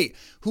like, wait,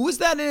 who was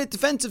that in at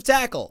defensive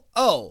tackle?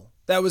 Oh,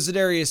 that was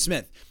Za'Darius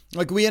Smith.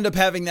 Like, we end up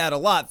having that a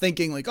lot,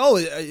 thinking like, oh,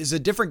 is a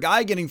different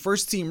guy getting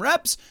first team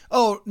reps?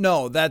 Oh,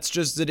 no, that's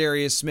just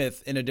Za'Darius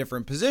Smith in a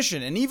different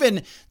position. And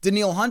even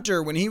Danielle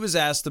Hunter, when he was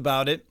asked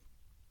about it,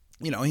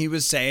 he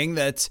was saying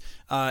that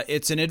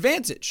it's an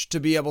advantage to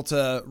be able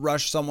to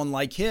rush someone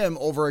like him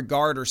over a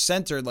guard or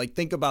center. Like,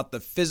 think about the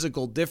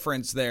physical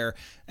difference there.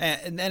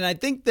 And I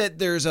think that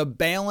there's a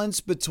balance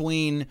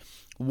between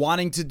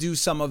wanting to do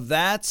some of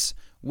that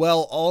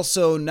while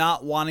also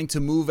not wanting to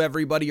move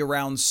everybody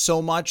around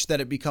so much that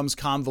it becomes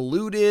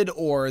convoluted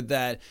or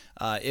that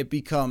it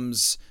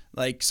becomes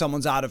like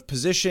someone's out of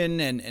position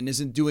and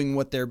isn't doing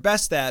what they're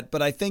best at.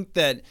 But I think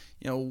that,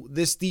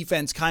 this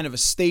defense, kind of a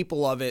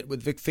staple of it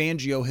with Vic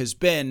Fangio, has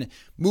been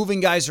moving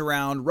guys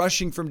around,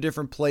 rushing from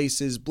different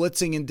places,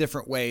 blitzing in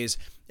different ways.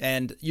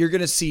 And you're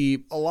going to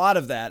see a lot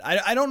of that.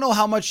 I don't know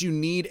how much you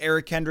need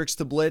Eric Kendricks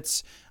to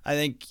blitz. I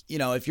think,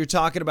 if you're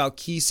talking about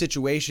key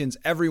situations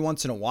every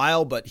once in a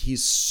while, but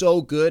he's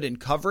so good in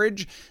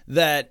coverage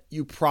that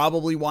you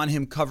probably want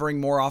him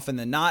covering more often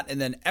than not. And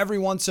then every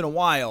once in a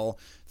while,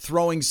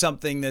 throwing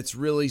something that's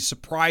really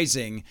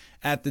surprising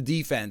at the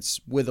defense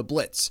with a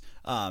blitz.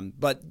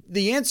 But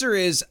the answer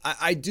is,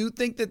 I do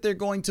think that they're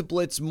going to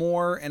blitz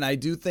more, and I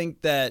do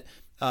think that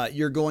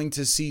you're going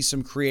to see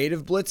some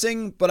creative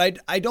blitzing, but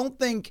I don't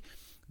think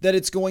that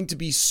it's going to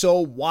be so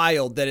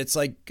wild that it's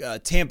like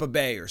Tampa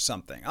Bay or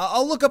something.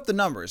 I'll look up the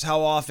numbers, how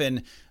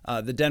often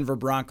the Denver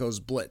Broncos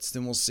blitzed,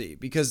 and we'll see,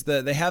 because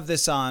they have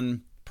this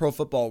on Pro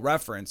Football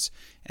Reference,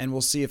 and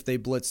we'll see if they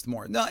blitzed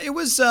more. No, it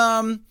was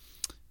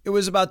It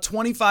was about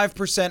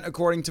 25%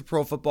 according to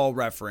Pro Football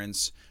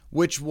Reference,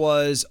 which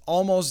was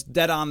almost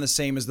dead on the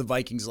same as the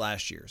Vikings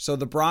last year. So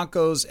the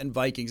Broncos and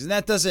Vikings, and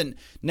that doesn't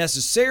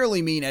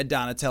necessarily mean Ed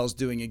Donatell's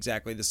doing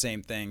exactly the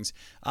same things.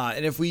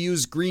 And if we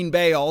use Green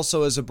Bay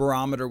also as a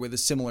barometer with a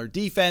similar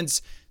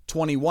defense,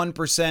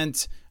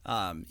 21%.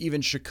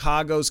 Even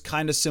Chicago's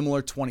kind of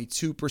similar,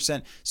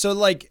 22%. So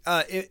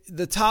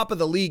the top of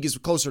the league is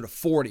closer to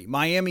 40.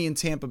 Miami and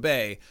Tampa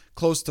Bay,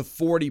 close to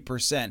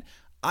 40%.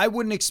 I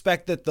wouldn't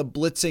expect that the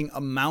blitzing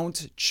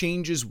amount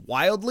changes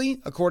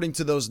wildly according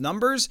to those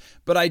numbers,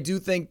 but I do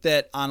think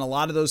that on a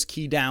lot of those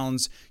key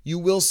downs, you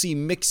will see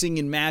mixing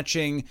and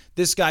matching.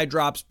 This guy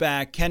drops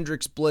back,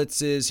 Kendricks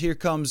blitzes, here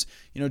comes,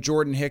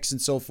 Jordan Hicks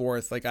and so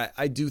forth.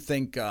 I do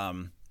think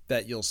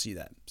that you'll see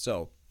that.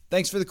 So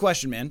thanks for the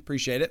question, man.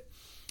 Appreciate it.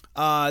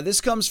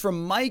 This comes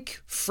from Mike,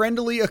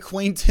 friendly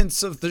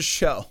acquaintance of the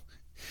show.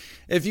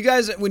 If you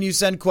guys, when you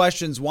send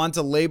questions, want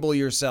to label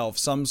yourself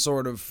some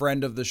sort of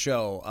friend of the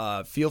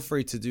show, feel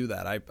free to do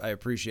that. I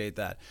appreciate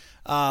that.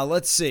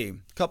 Let's see.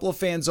 A couple of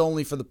fans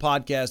only for the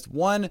podcast.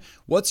 One,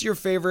 what's your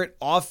favorite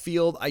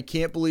off-field, I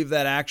can't believe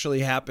that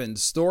actually happened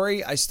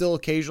story? I still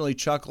occasionally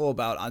chuckle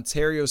about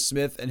Ontario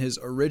Smith and his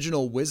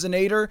original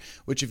Whizzinator,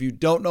 which if you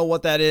don't know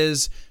what that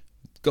is,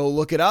 go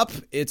look it up.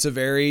 It's a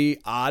very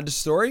odd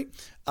story.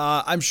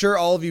 I'm sure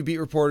all of you beat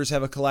reporters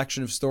have a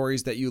collection of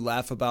stories that you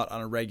laugh about on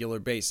a regular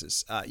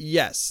basis.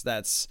 Yes,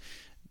 that's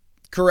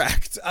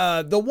correct.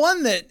 The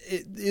one that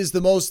is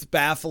the most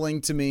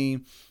baffling to me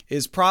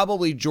is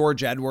probably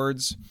George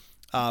Edwards.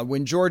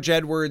 When George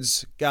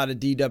Edwards got a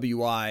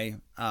DWI,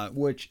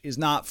 which is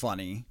not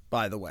funny,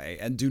 by the way,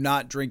 and do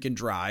not drink and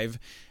drive.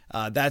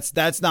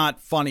 That's not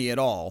funny at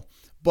all.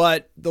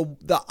 But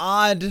the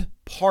odd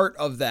part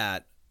of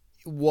that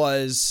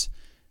was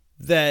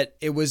that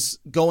it was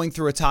going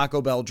through a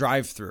Taco Bell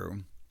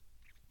drive-thru,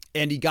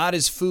 and he got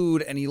his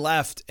food and he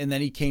left, and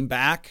then he came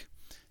back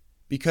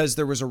because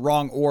there was a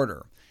wrong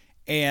order.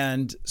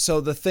 And so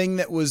the thing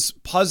that was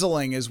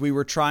puzzling as we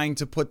were trying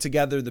to put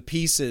together the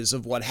pieces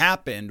of what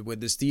happened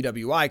with this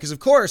DWI, because of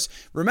course,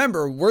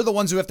 remember, we're the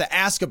ones who have to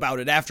ask about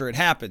it after it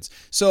happens.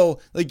 So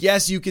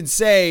yes, you can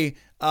say,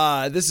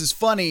 this is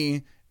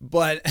funny,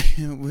 but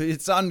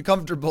it's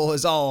uncomfortable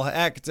as all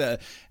heck to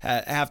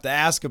have to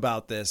ask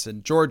about this.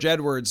 And George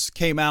Edwards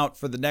came out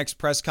for the next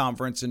press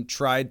conference and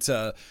tried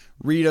to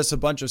read us a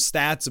bunch of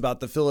stats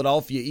about the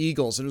Philadelphia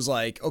Eagles. And it was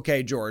like,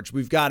 okay, George,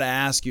 we've got to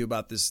ask you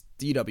about this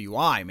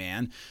DWI,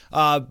 man.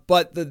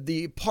 But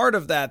the part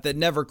of that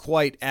never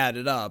quite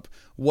added up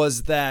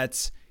was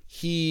that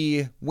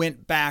he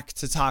went back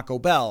to Taco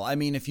Bell. I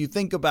mean, if you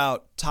think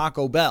about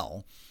Taco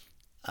Bell,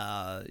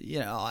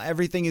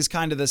 everything is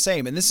kind of the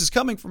same. And this is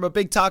coming from a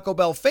big Taco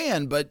Bell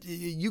fan, but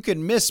you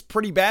can miss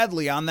pretty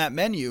badly on that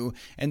menu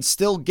and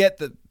still get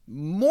the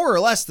more or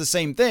less the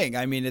same thing.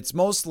 I mean, it's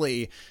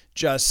mostly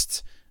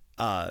just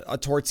a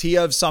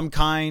tortilla of some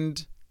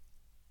kind,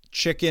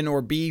 chicken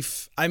or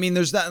beef. I mean,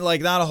 there's not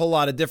a whole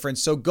lot of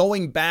difference. So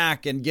going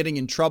back and getting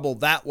in trouble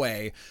that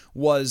way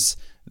was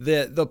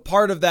the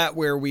part of that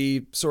where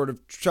we sort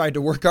of tried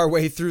to work our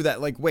way through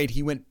that. Like, wait,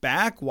 he went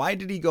back? Why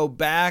did he go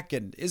back?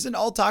 And isn't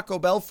all Taco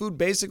Bell food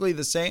basically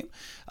the same?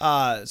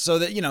 So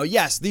that,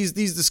 yes, these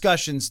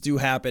discussions do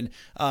happen.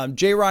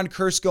 J-Ron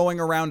Curse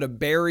going around a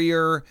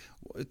barrier.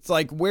 It's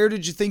like, where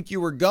did you think you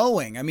were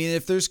going? I mean,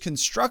 if there's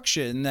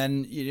construction,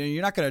 then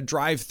you're not going to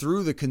drive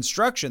through the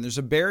construction. There's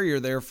a barrier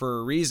there for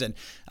a reason.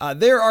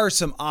 There are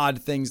some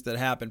odd things that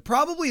happen.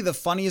 Probably the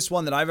funniest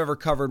one that I've ever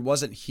covered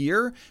wasn't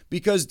here,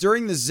 because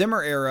during the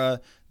Zimmer era,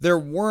 there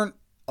weren't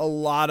a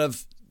lot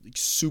of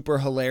super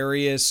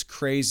hilarious,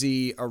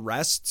 crazy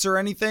arrests or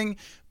anything,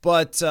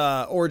 but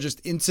or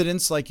just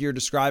incidents like you're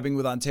describing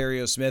with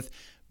Ontario Smith.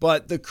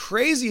 But the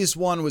craziest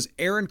one was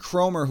Aaron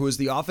Kromer, who is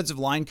the offensive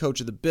line coach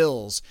of the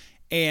Bills.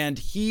 And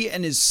he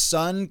and his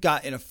son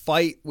got in a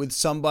fight with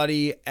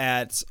somebody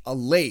at a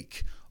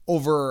lake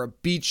over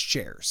beach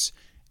chairs.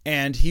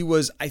 And he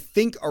was, I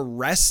think,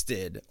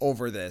 arrested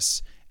over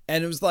this.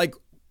 And it was like,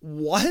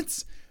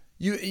 what?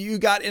 You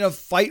got in a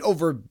fight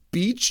over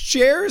beach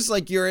chairs?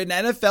 Like, you're an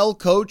NFL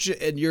coach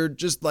and you're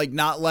just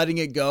not letting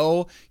it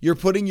go. You're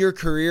putting your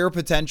career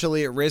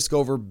potentially at risk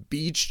over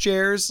beach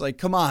chairs. Like,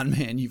 come on,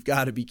 man, you've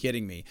got to be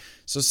kidding me.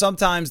 So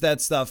sometimes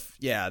that stuff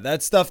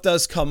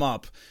does come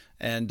up.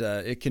 And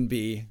it can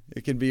be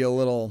a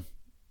little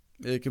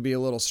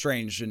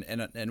strange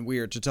and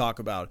weird to talk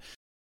about.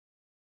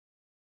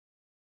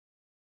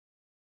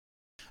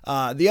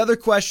 The other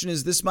question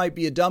is, this might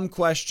be a dumb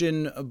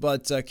question,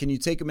 but can you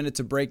take a minute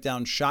to break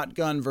down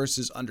shotgun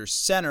versus under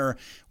center?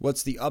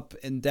 What's the up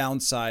and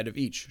downside of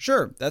each?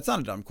 Sure, that's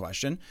not a dumb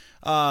question.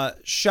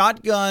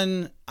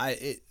 Shotgun,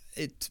 I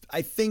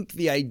think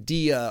the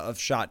idea of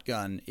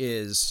shotgun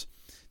is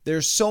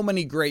there's so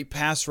many great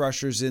pass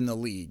rushers in the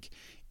league.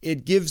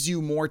 It gives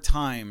you more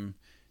time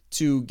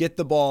to get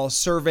the ball,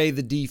 survey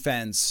the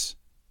defense,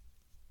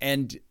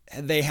 and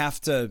they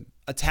have to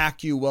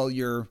attack you while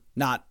you're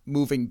not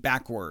moving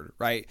backward,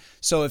 right?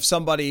 So if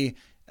somebody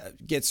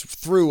gets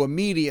through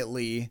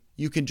immediately,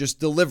 you can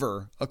just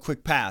deliver a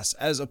quick pass,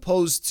 as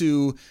opposed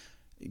to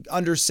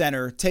under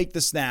center, take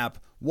the snap,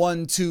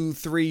 1, 2,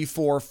 3,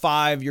 4,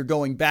 5, you're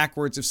going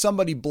backwards. If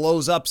somebody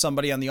blows up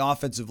somebody on the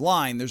offensive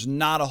line, there's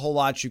not a whole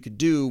lot you could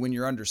do when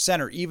you're under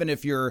center, even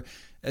if you're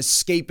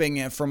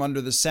escaping from under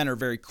the center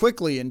very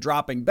quickly and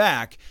dropping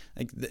back.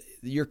 Like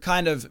you're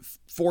kind of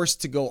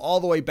forced to go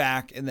all the way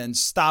back and then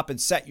stop and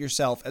set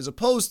yourself, as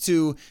opposed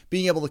to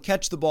being able to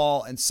catch the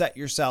ball and set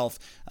yourself.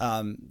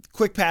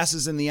 Quick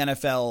passes in the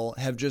NFL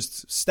have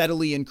just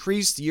steadily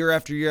increased year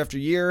after year after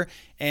year,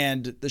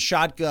 and the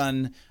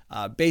shotgun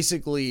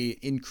basically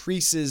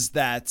increases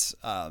that.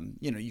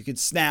 You could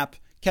snap,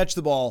 catch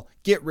the ball,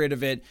 get rid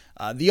of it.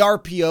 The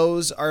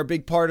RPOs are a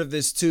big part of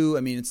this too.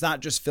 I mean, it's not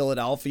just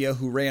Philadelphia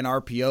who ran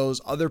RPOs.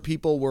 Other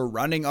people were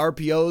running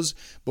RPOs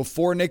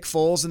before Nick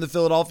Foles and the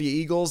Philadelphia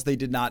Eagles. They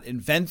did not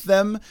invent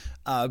them,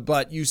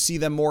 but you see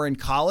them more in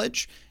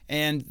college.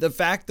 And the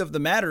fact of the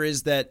matter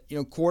is that,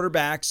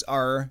 quarterbacks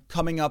are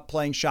coming up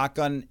playing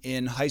shotgun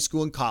in high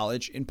school and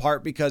college, in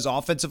part because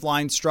offensive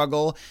lines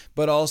struggle,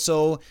 but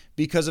also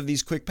because of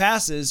these quick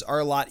passes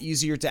are a lot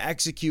easier to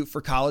execute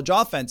for college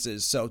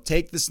offenses. So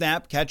take the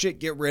snap, catch it,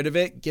 get rid of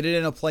it, get it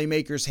in a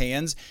playmaker's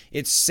hands.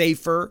 It's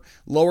safer,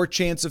 lower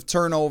chance of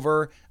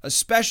turnover,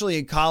 especially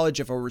in college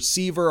if a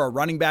receiver or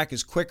running back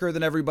is quicker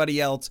than everybody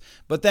else.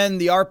 But then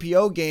the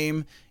RPO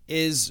game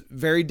is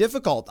very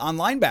difficult on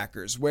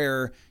linebackers,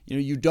 where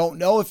you don't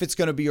know if it's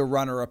going to be a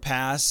run or a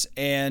pass,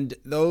 and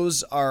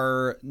those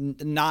are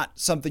not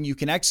something you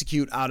can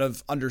execute out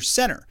of under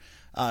center.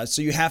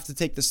 So you have to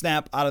take the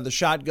snap out of the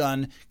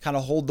shotgun, kind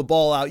of hold the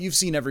ball out. You've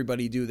seen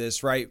everybody do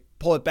this, right?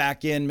 Pull it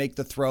back in, make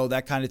the throw,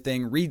 that kind of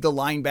thing. Read the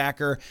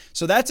linebacker.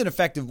 So that's an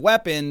effective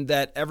weapon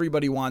that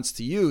everybody wants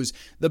to use.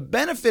 The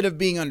benefit of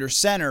being under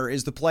center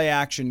is the play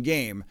action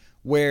game,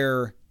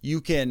 where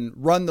you can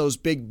run those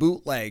big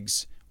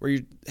bootlegs, where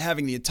you're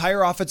having the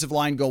entire offensive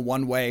line go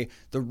one way,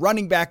 the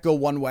running back go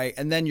one way,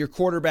 and then your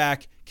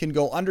quarterback can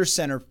go under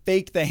center,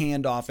 fake the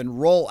handoff, and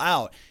roll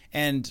out.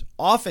 And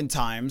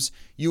oftentimes,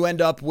 you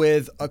end up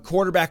with a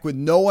quarterback with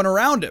no one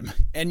around him.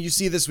 And you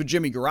see this with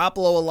Jimmy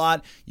Garoppolo a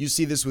lot. You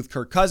see this with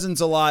Kirk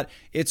Cousins a lot.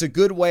 It's a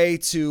good way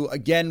to,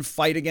 again,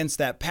 fight against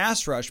that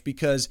pass rush,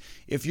 because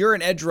if you're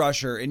an edge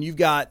rusher and you've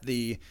got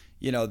the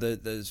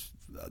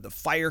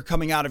fire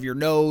coming out of your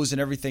nose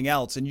and everything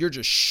else, and you're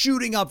just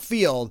shooting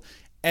upfield,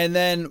 and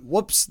then,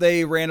 whoops,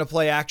 they ran a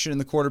play action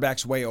and the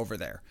quarterback's way over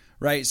there,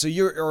 right? So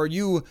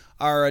you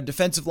are a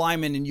defensive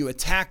lineman and you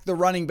attack the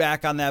running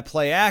back on that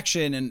play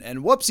action,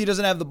 and whoops, he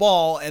doesn't have the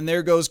ball, and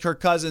there goes Kirk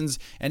Cousins,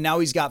 and now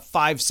he's got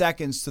 5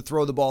 seconds to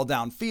throw the ball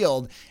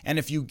downfield. And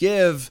if you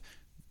give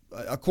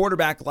a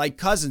quarterback like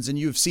Cousins, and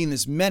you've seen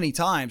this many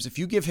times, if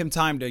you give him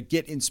time to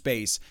get in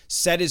space,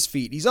 set his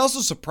feet, he's also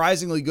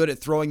surprisingly good at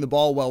throwing the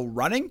ball while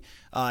running.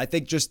 I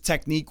think just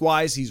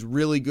technique-wise, he's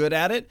really good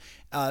at it.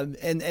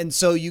 And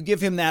so you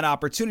give him that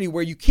opportunity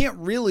where you can't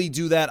really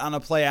do that on a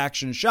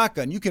play-action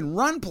shotgun. You can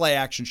run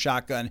play-action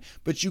shotgun,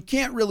 but you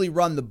can't really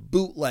run the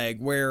bootleg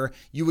where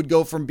you would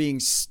go from being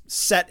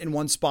set in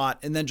one spot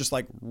and then just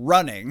like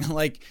running.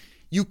 Like,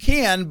 you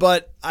can,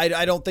 but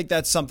I don't think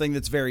that's something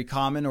that's very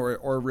common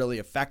or really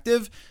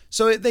effective.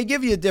 So they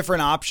give you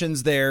different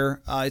options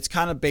there. It's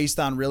kind of based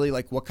on really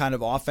like what kind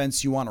of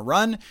offense you want to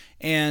run.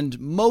 And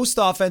most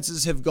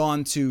offenses have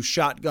gone to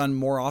shotgun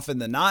more often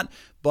than not,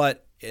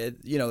 but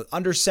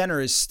under center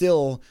is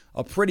still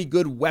a pretty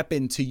good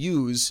weapon to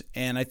use.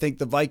 And I think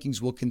the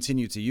Vikings will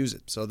continue to use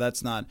it. So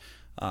that's not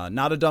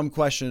a dumb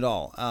question at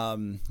all.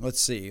 Let's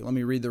see. Let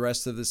me read the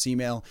rest of this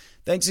email.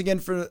 Thanks again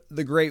for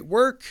the great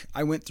work.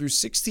 I went through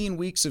 16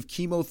 weeks of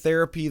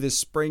chemotherapy this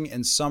spring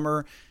and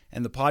summer,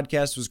 and the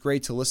podcast was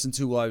great to listen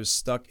to while I was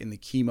stuck in the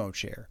chemo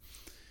chair.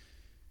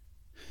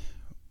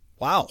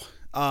 Wow.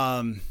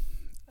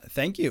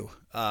 Thank you.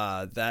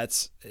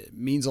 It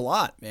means a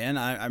lot, man.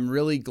 I'm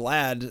really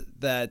glad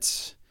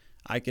that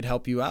I could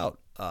help you out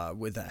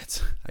with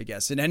that, I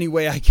guess, in any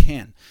way I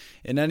can.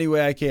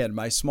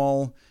 My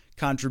small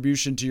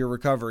contribution to your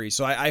recovery.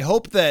 So I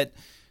hope that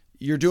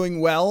you're doing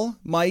well,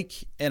 Mike,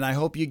 and I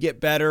hope you get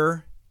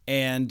better,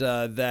 and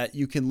that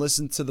you can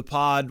listen to the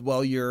pod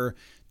while you're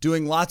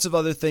doing lots of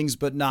other things,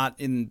 but not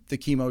in the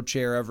chemo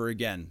chair ever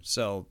again.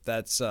 So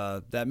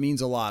that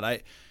means a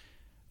lot.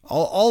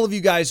 All of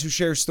you guys who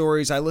share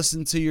stories, I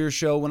listen to your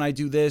show when I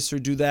do this or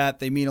do that.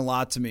 They mean a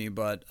lot to me,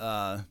 but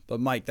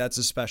Mike, that's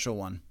a special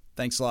one.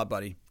 Thanks a lot,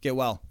 buddy. Get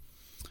well.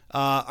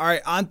 All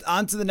right,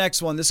 on to the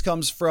next one. This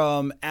comes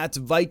from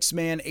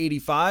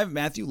 @VikesMan85.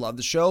 Matthew, love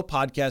the show.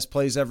 Podcast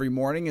plays every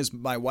morning as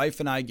my wife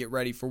and I get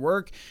ready for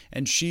work,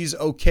 and she's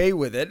okay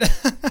with it.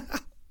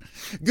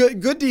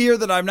 Good to hear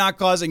that I'm not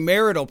causing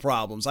marital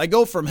problems. I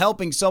go from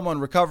helping someone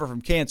recover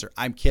from cancer.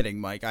 I'm kidding,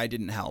 Mike. I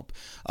didn't help.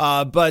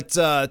 But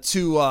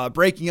to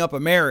breaking up a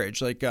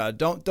marriage. Like,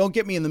 don't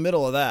get me in the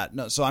middle of that.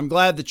 No. So I'm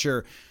glad that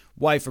your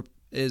wife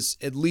is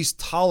at least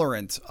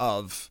tolerant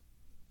of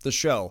the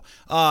show.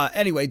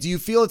 Anyway, do you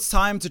feel it's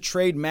time to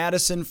trade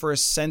Madison for a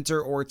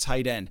center or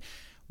tight end?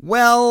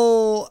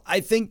 Well, I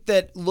think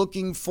that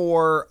looking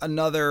for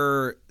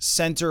another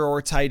center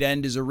or tight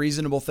end is a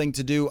reasonable thing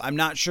to do. I'm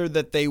not sure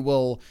that they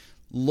will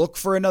look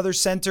for another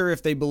center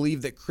if they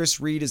believe that Chris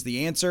Reed is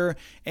the answer.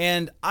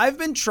 And I've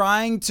been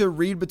trying to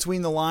read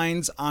between the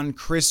lines on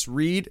Chris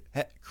Reed.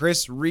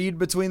 Chris Reed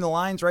between the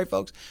lines, right,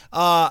 folks?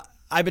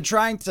 I've been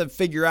trying to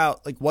figure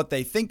out like what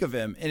they think of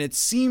him, and it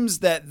seems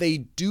that they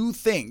do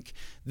think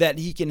that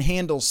he can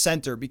handle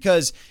center,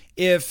 because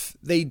if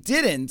they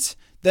didn't,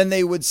 then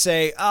they would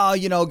say,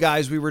 oh,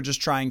 guys, we were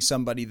just trying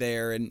somebody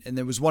there, and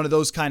there was one of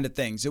those kind of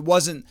things. It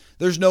wasn't,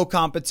 there's no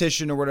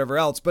competition or whatever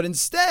else. But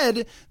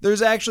instead,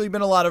 there's actually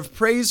been a lot of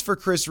praise for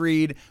Chris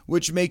Reed,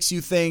 which makes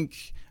you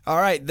think, all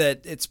right,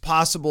 that it's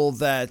possible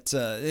that,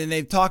 and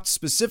they've talked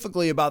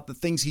specifically about the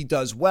things he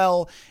does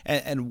well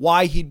and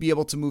why he'd be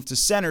able to move to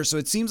center. So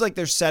it seems like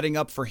they're setting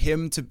up for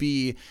him to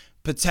be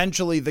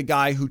potentially the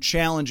guy who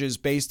challenges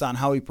based on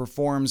how he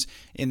performs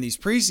in these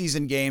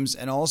preseason games,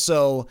 and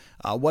also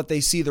what they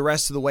see the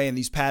rest of the way in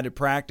these padded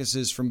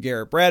practices from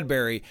Garrett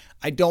Bradbury.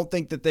 I don't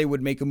think that they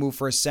would make a move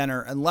for a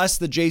center unless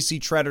the J.C.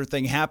 Tretter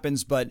thing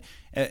happens, but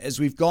as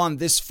we've gone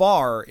this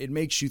far, it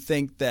makes you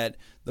think that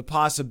the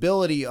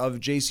possibility of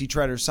J.C.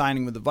 Tretter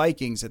signing with the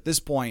Vikings at this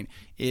point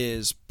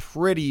is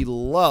pretty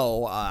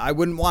low. I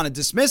wouldn't want to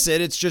dismiss it.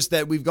 It's just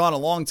that we've gone a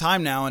long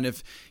time now, and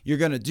if you're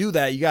going to do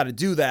that, you got to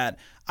do that.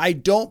 I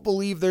don't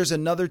believe there's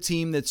another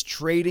team that's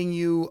trading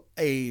you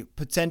a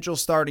potential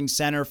starting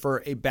center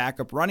for a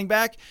backup running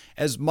back.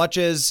 As much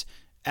as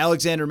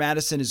Alexander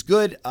Mattison is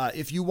good,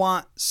 if you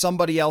want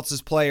somebody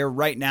else's player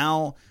right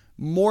now,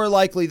 more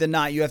likely than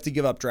not, you have to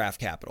give up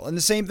draft capital. And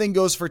the same thing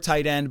goes for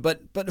tight end.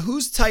 But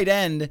whose tight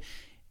end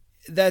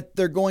that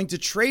they're going to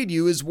trade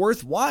you is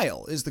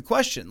worthwhile is the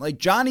question. Like,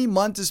 Johnny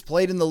Munt has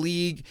played in the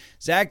league.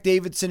 Zach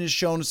Davidson has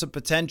shown some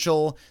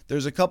potential.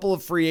 There's a couple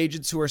of free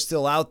agents who are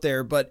still out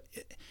there, but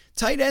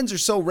tight ends are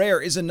so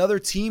rare. Is another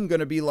team going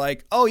to be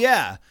like, oh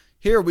yeah,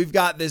 here we've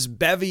got this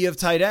bevy of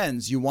tight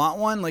ends. You want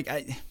one? Like,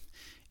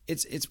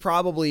 it's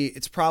probably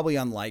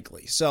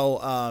unlikely. So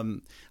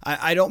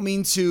I don't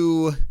mean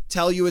to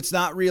tell you it's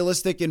not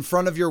realistic in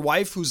front of your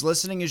wife who's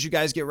listening as you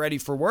guys get ready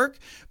for work,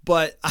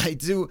 but I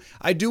do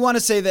want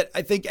to say that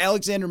I think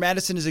Alexander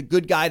Mattison is a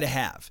good guy to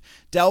have.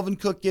 Dalvin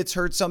Cook gets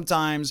hurt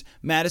sometimes.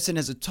 Mattison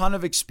has a ton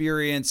of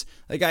experience.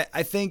 Like,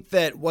 I think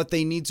that what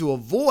they need to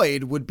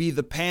avoid would be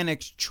the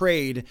panicked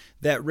trade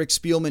that Rick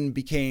Spielman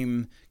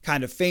became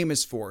kind of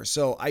famous for.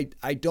 So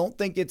I don't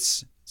think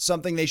it's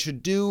something they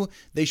should do.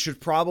 They should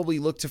probably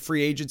look to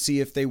free agency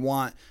if they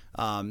want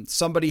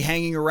somebody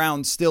hanging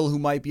around still who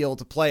might be able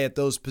to play at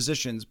those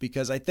positions,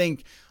 because I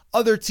think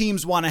other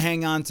teams want to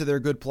hang on to their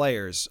good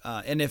players.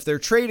 And if they're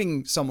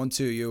trading someone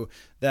to you,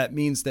 that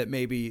means that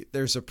maybe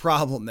there's a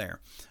problem there.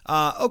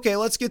 Okay,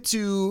 let's get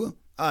to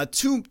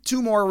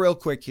two more real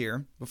quick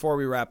here before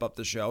we wrap up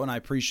the show. And I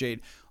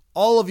appreciate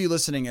all of you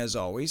listening as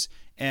always.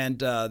 And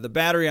the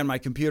battery on my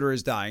computer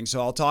is dying,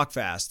 so I'll talk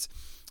fast.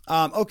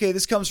 Okay,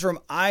 this comes from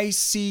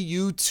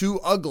ICU Too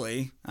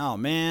Ugly. Oh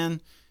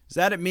man, is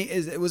that me?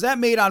 Was that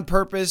made on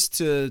purpose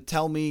to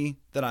tell me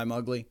that I'm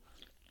ugly?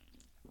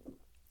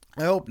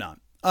 I hope not.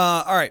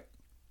 All right.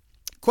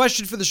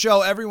 Question for the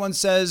show. Everyone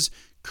says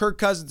Kirk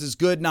Cousins is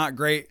good, not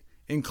great,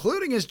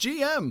 including his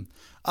GM.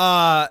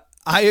 I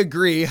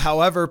agree.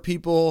 However,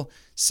 people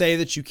say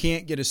that you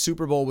can't get a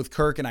Super Bowl with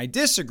Kirk, and I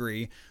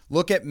disagree.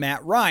 Look at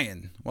Matt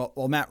Ryan.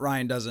 Well, Matt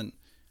Ryan doesn't.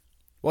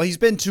 Well, he's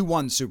been to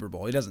one Super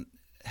Bowl. He doesn't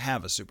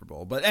have a Super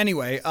Bowl. But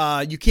anyway,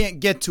 you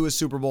can't get to a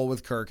Super Bowl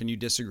with Kirk, and you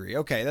disagree.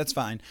 Okay, that's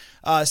fine.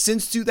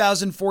 Since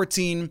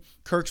 2014,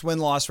 Kirk's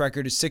win-loss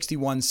record is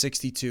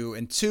 61-62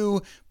 and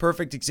 2.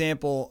 Perfect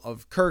example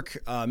of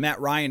Kirk. Matt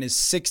Ryan is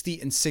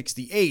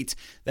 60-68.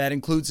 That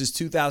includes his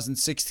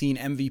 2016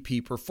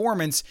 MVP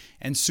performance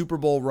and Super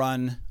Bowl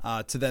run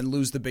to then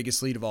lose the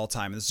biggest lead of all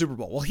time in the Super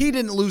Bowl. Well, he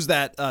didn't lose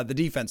that. The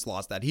defense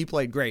lost that. He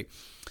played great.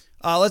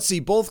 Let's see.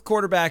 Both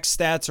quarterbacks'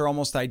 stats are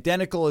almost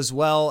identical as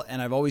well,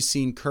 and I've always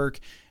seen Kirk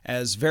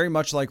as very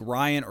much like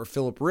Ryan or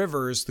Phillip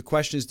Rivers. The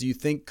question is, do you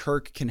think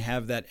Kirk can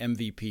have that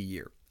MVP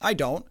year? I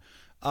don't,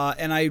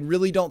 and I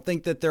really don't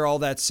think that they're all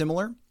that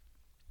similar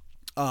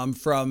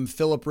from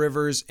Phillip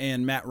Rivers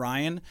and Matt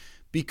Ryan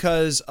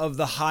because of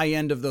the high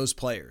end of those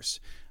players.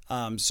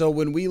 So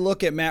when we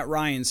look at Matt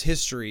Ryan's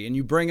history and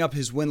you bring up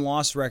his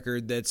win-loss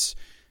record that's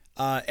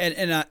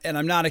and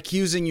I'm not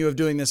accusing you of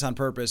doing this on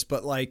purpose,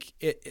 but like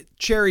it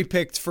cherry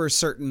picked for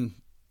certain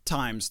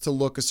times to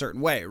look a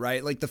certain way,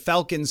 right? Like the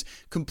Falcons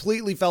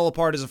completely fell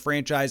apart as a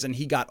franchise and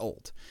he got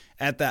old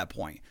at that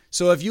point.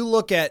 So if you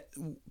look at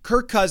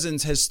Kirk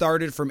Cousins has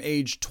started from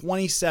age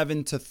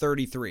 27 to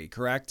 33,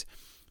 correct?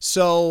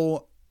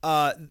 So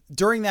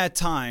during that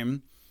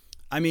time,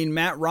 I mean,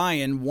 Matt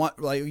Ryan,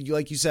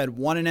 like you said,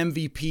 won an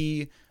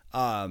MVP,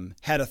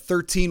 had a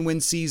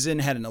 13-win season,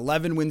 had an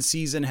 11-win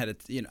season,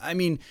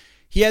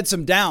 he had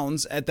some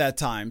downs at that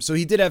time. So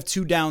he did have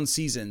 2 down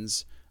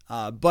seasons.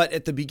 But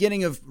at the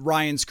beginning of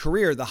Ryan's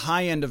career, the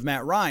high end of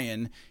Matt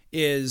Ryan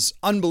is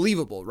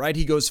unbelievable, right?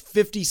 He goes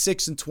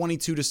 56-22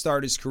 to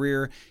start his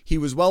career. He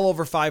was well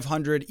over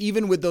 500,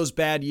 even with those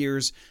bad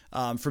years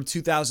from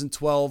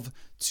 2012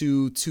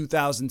 to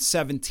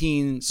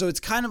 2017. So it's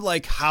kind of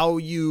like how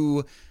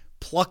you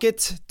pluck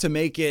it to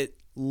make it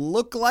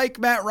look like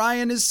Matt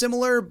Ryan is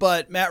similar,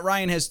 but Matt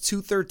Ryan has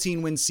 2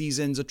 13-win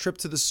seasons, a trip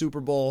to the Super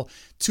Bowl,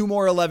 2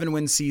 more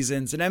 11-win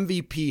seasons, an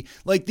MVP.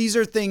 Like, these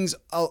are things,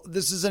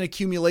 this is an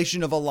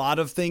accumulation of a lot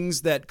of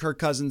things that Kirk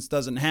Cousins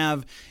doesn't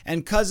have.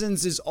 And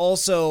Cousins is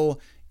also,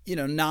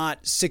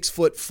 not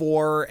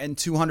 6'4" and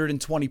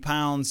 220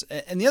 pounds.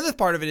 And the other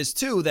part of it is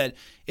too, that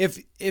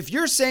if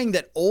you're saying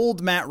that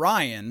old Matt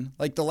Ryan,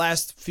 like the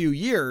last few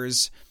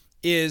years,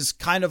 is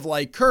kind of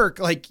like Kirk,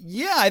 like,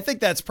 yeah, I think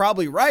that's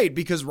probably right,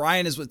 because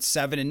Ryan is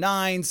 7-9,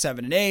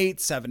 7-8,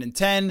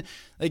 7-10.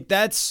 Like,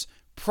 that's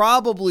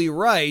probably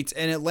right.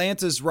 And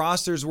Atlanta's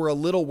rosters were a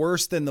little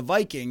worse than the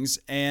Vikings.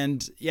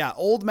 And yeah,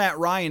 old Matt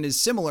Ryan is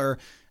similar.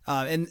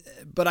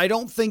 But I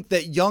don't think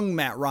that young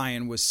Matt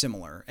Ryan was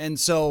similar. And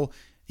so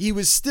he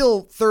was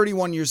still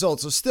 31 years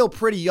old. So still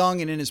pretty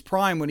young and in his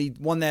prime when he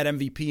won that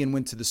MVP and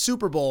went to the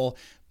Super Bowl.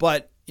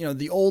 But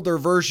the older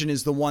version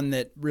is the one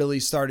that really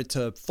started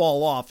to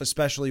fall off,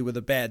 especially with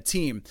a bad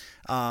team.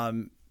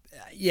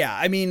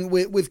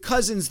 With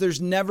Cousins, there's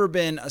never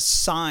been a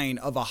sign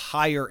of a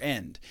higher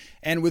end.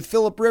 And with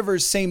Phillip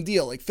Rivers, same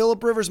deal. Like,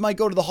 Phillip Rivers might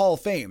go to the Hall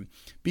of Fame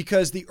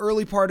because the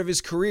early part of his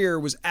career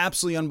was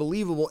absolutely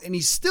unbelievable. And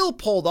he still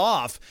pulled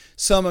off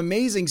some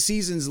amazing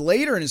seasons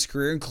later in his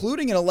career,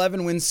 including an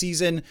 11-win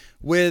season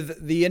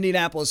with the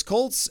Indianapolis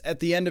Colts at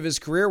the end of his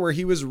career, where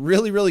he was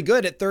really, really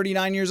good at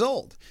 39 years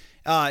old.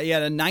 He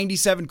had a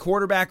 97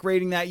 quarterback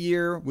rating that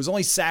year, was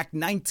only sacked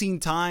 19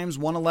 times,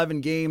 won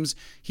 11 games.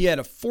 He had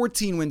a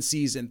 14-win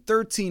season,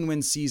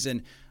 13-win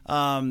season.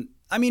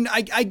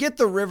 I get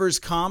the Rivers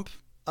comp,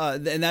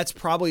 and that's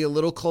probably a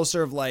little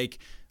closer of like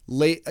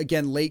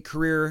late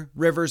career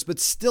Rivers, but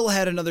still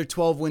had another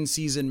 12-win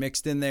season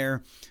mixed in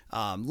there.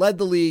 Led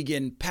the league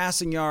in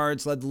passing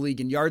yards, led the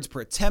league in yards per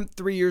attempt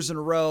 3 years in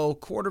a row,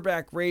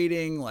 quarterback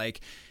rating,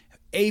 like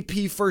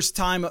AP first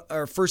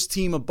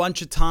team a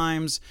bunch of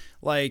times,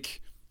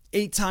 like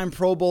 8-time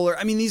Pro Bowler.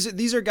 I mean,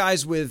 these are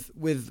guys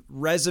with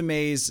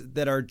resumes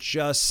that are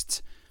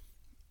just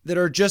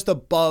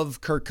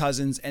above Kirk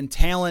Cousins, and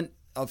talent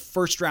of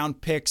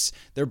first-round picks.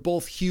 They're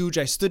both huge.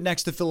 I stood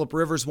next to Phillip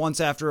Rivers once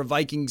after a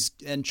Vikings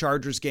and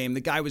Chargers game.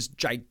 The guy was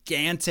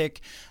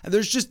gigantic. And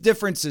there's just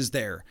differences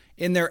there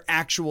in their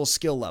actual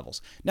skill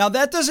levels. Now,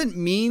 that doesn't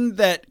mean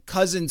that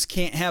Cousins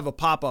can't have a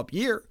pop-up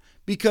year,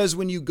 because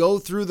when you go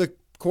through the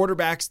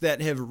quarterbacks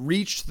that have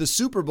reached the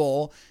Super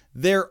Bowl,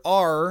 there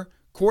are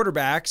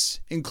quarterbacks,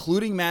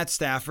 including Matt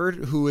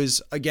Stafford, who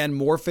is, again,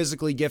 more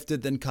physically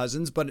gifted than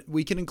Cousins, but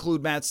we can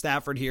include Matt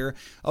Stafford here,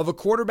 of a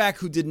quarterback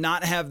who did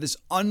not have this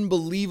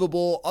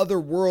unbelievable,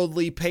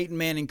 otherworldly Peyton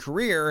Manning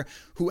career,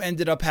 who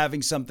ended up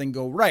having something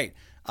go right.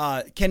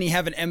 Can he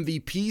have an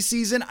MVP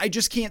season? I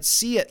just can't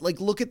see it. Like,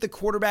 look at the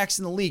quarterbacks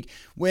in the league.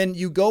 When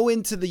you go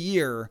into the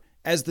year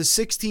as the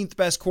 16th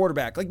best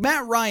quarterback, like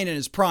Matt Ryan in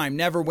his prime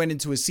never went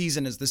into a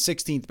season as the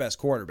 16th best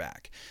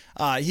quarterback.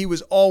 He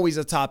was always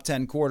a top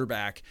 10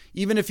 quarterback,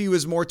 even if he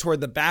was more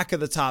toward the back of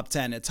the top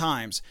 10 at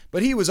times,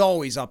 but he was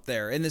always up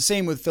there. And the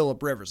same with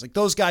Phillip Rivers. Like,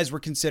 those guys were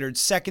considered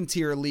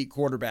second-tier elite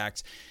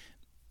quarterbacks.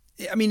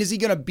 I mean, is he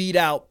going to beat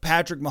out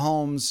Patrick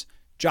Mahomes,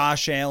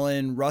 Josh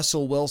Allen,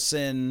 Russell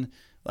Wilson?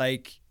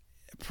 Like,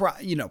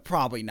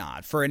 probably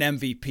not for an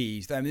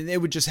MVP. I mean,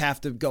 it would just have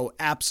to go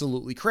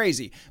absolutely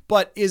crazy.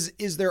 But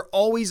is there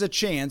always a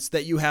chance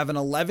that you have an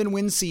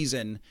 11-win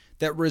season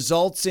that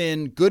results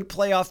in good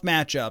playoff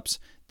matchups,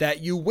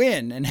 that you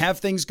win and have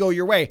things go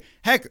your way?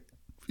 Heck,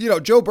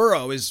 Joe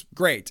Burrow is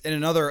great and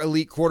another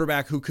elite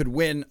quarterback who could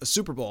win a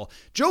Super Bowl.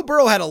 Joe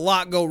Burrow had a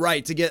lot go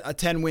right to get a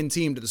 10-win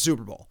team to the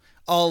Super Bowl.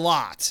 A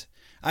lot.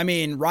 I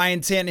mean, Ryan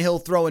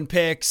Tannehill throwing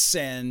picks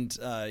and,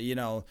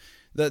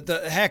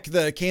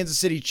 the Kansas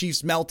City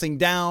Chiefs melting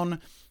down,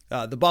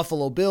 the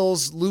Buffalo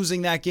Bills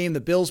losing that game. The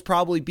Bills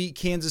probably beat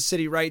Kansas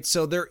City, right?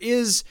 So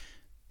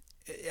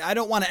I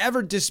don't want to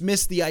ever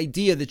dismiss the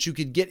idea that you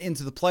could get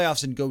into the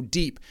playoffs and go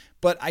deep.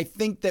 But I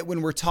think that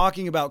when we're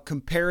talking about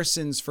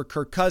comparisons for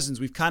Kirk Cousins,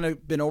 we've kind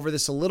of been over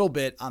this a little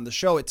bit on the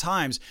show at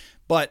times,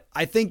 but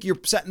I think you're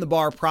setting the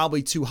bar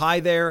probably too high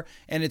there,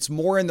 and it's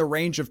more in the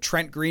range of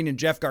Trent Green and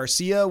Jeff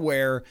Garcia,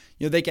 where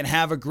they can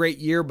have a great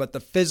year, but the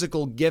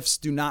physical gifts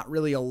do not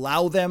really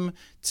allow them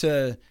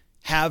to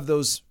have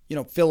those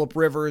Phillip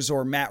Rivers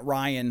or Matt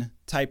Ryan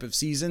type of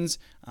seasons.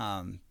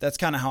 That's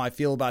kind of how I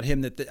feel about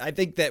him. I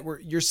think that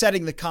you're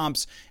setting the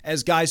comps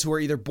as guys who are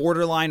either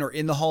borderline or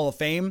in the Hall of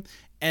Fame,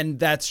 and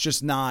that's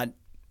just not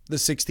the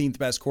 16th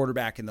best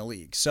quarterback in the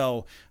league.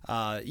 So,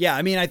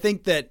 I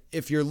think that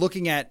if you're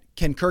looking at,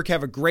 can Kirk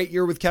have a great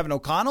year with Kevin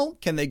O'Connell?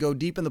 Can they go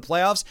deep in the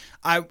playoffs?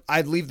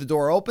 I'd leave the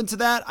door open to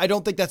that. I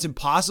don't think that's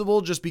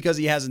impossible just because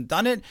he hasn't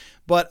done it,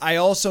 but I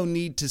also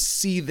need to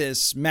see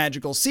this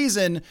magical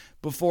season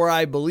before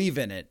I believe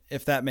in it,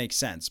 if that makes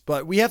sense.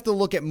 But we have to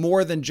look at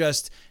more than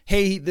just,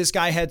 hey, this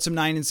guy had some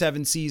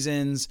 9-7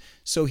 seasons,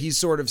 so he's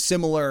sort of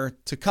similar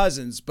to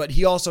Cousins, but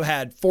he also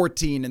had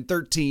 14 and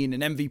 13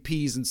 and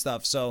MVPs and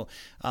stuff. So,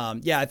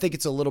 I think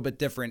it's a little bit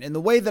different. And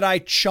the way that I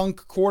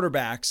chunk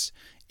quarterbacks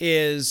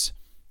is,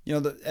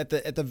 at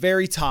the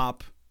very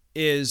top,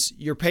 is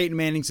your Peyton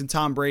Mannings and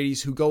Tom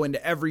Brady's, who go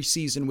into every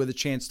season with a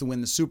chance to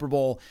win the Super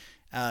Bowl.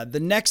 The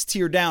next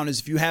tier down is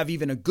if you have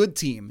even a good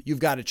team, you've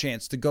got a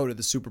chance to go to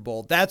the Super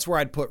Bowl. That's where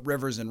I'd put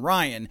Rivers and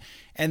Ryan.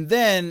 And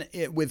then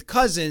with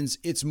Cousins,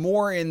 it's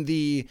more in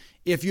the,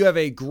 if you have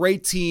a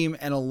great team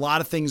and a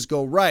lot of things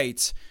go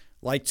right,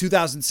 like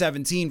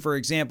 2017, for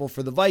example,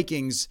 for the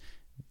Vikings,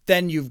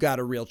 then you've got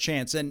a real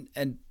chance. And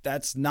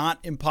that's not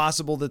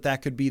impossible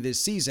that could be this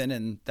season,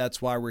 and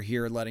that's why we're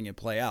here letting it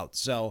play out.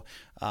 So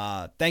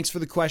thanks for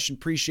the question.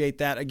 Appreciate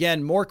that.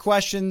 Again, more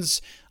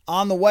questions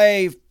on the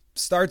way.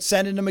 Start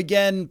sending them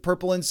again,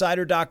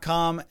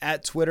 purpleinsider.com,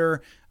 at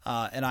Twitter,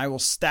 and I will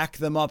stack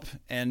them up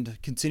and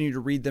continue to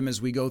read them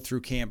as we go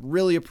through camp.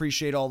 Really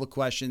appreciate all the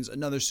questions.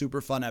 Another super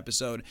fun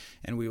episode,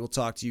 and we will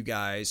talk to you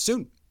guys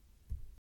soon.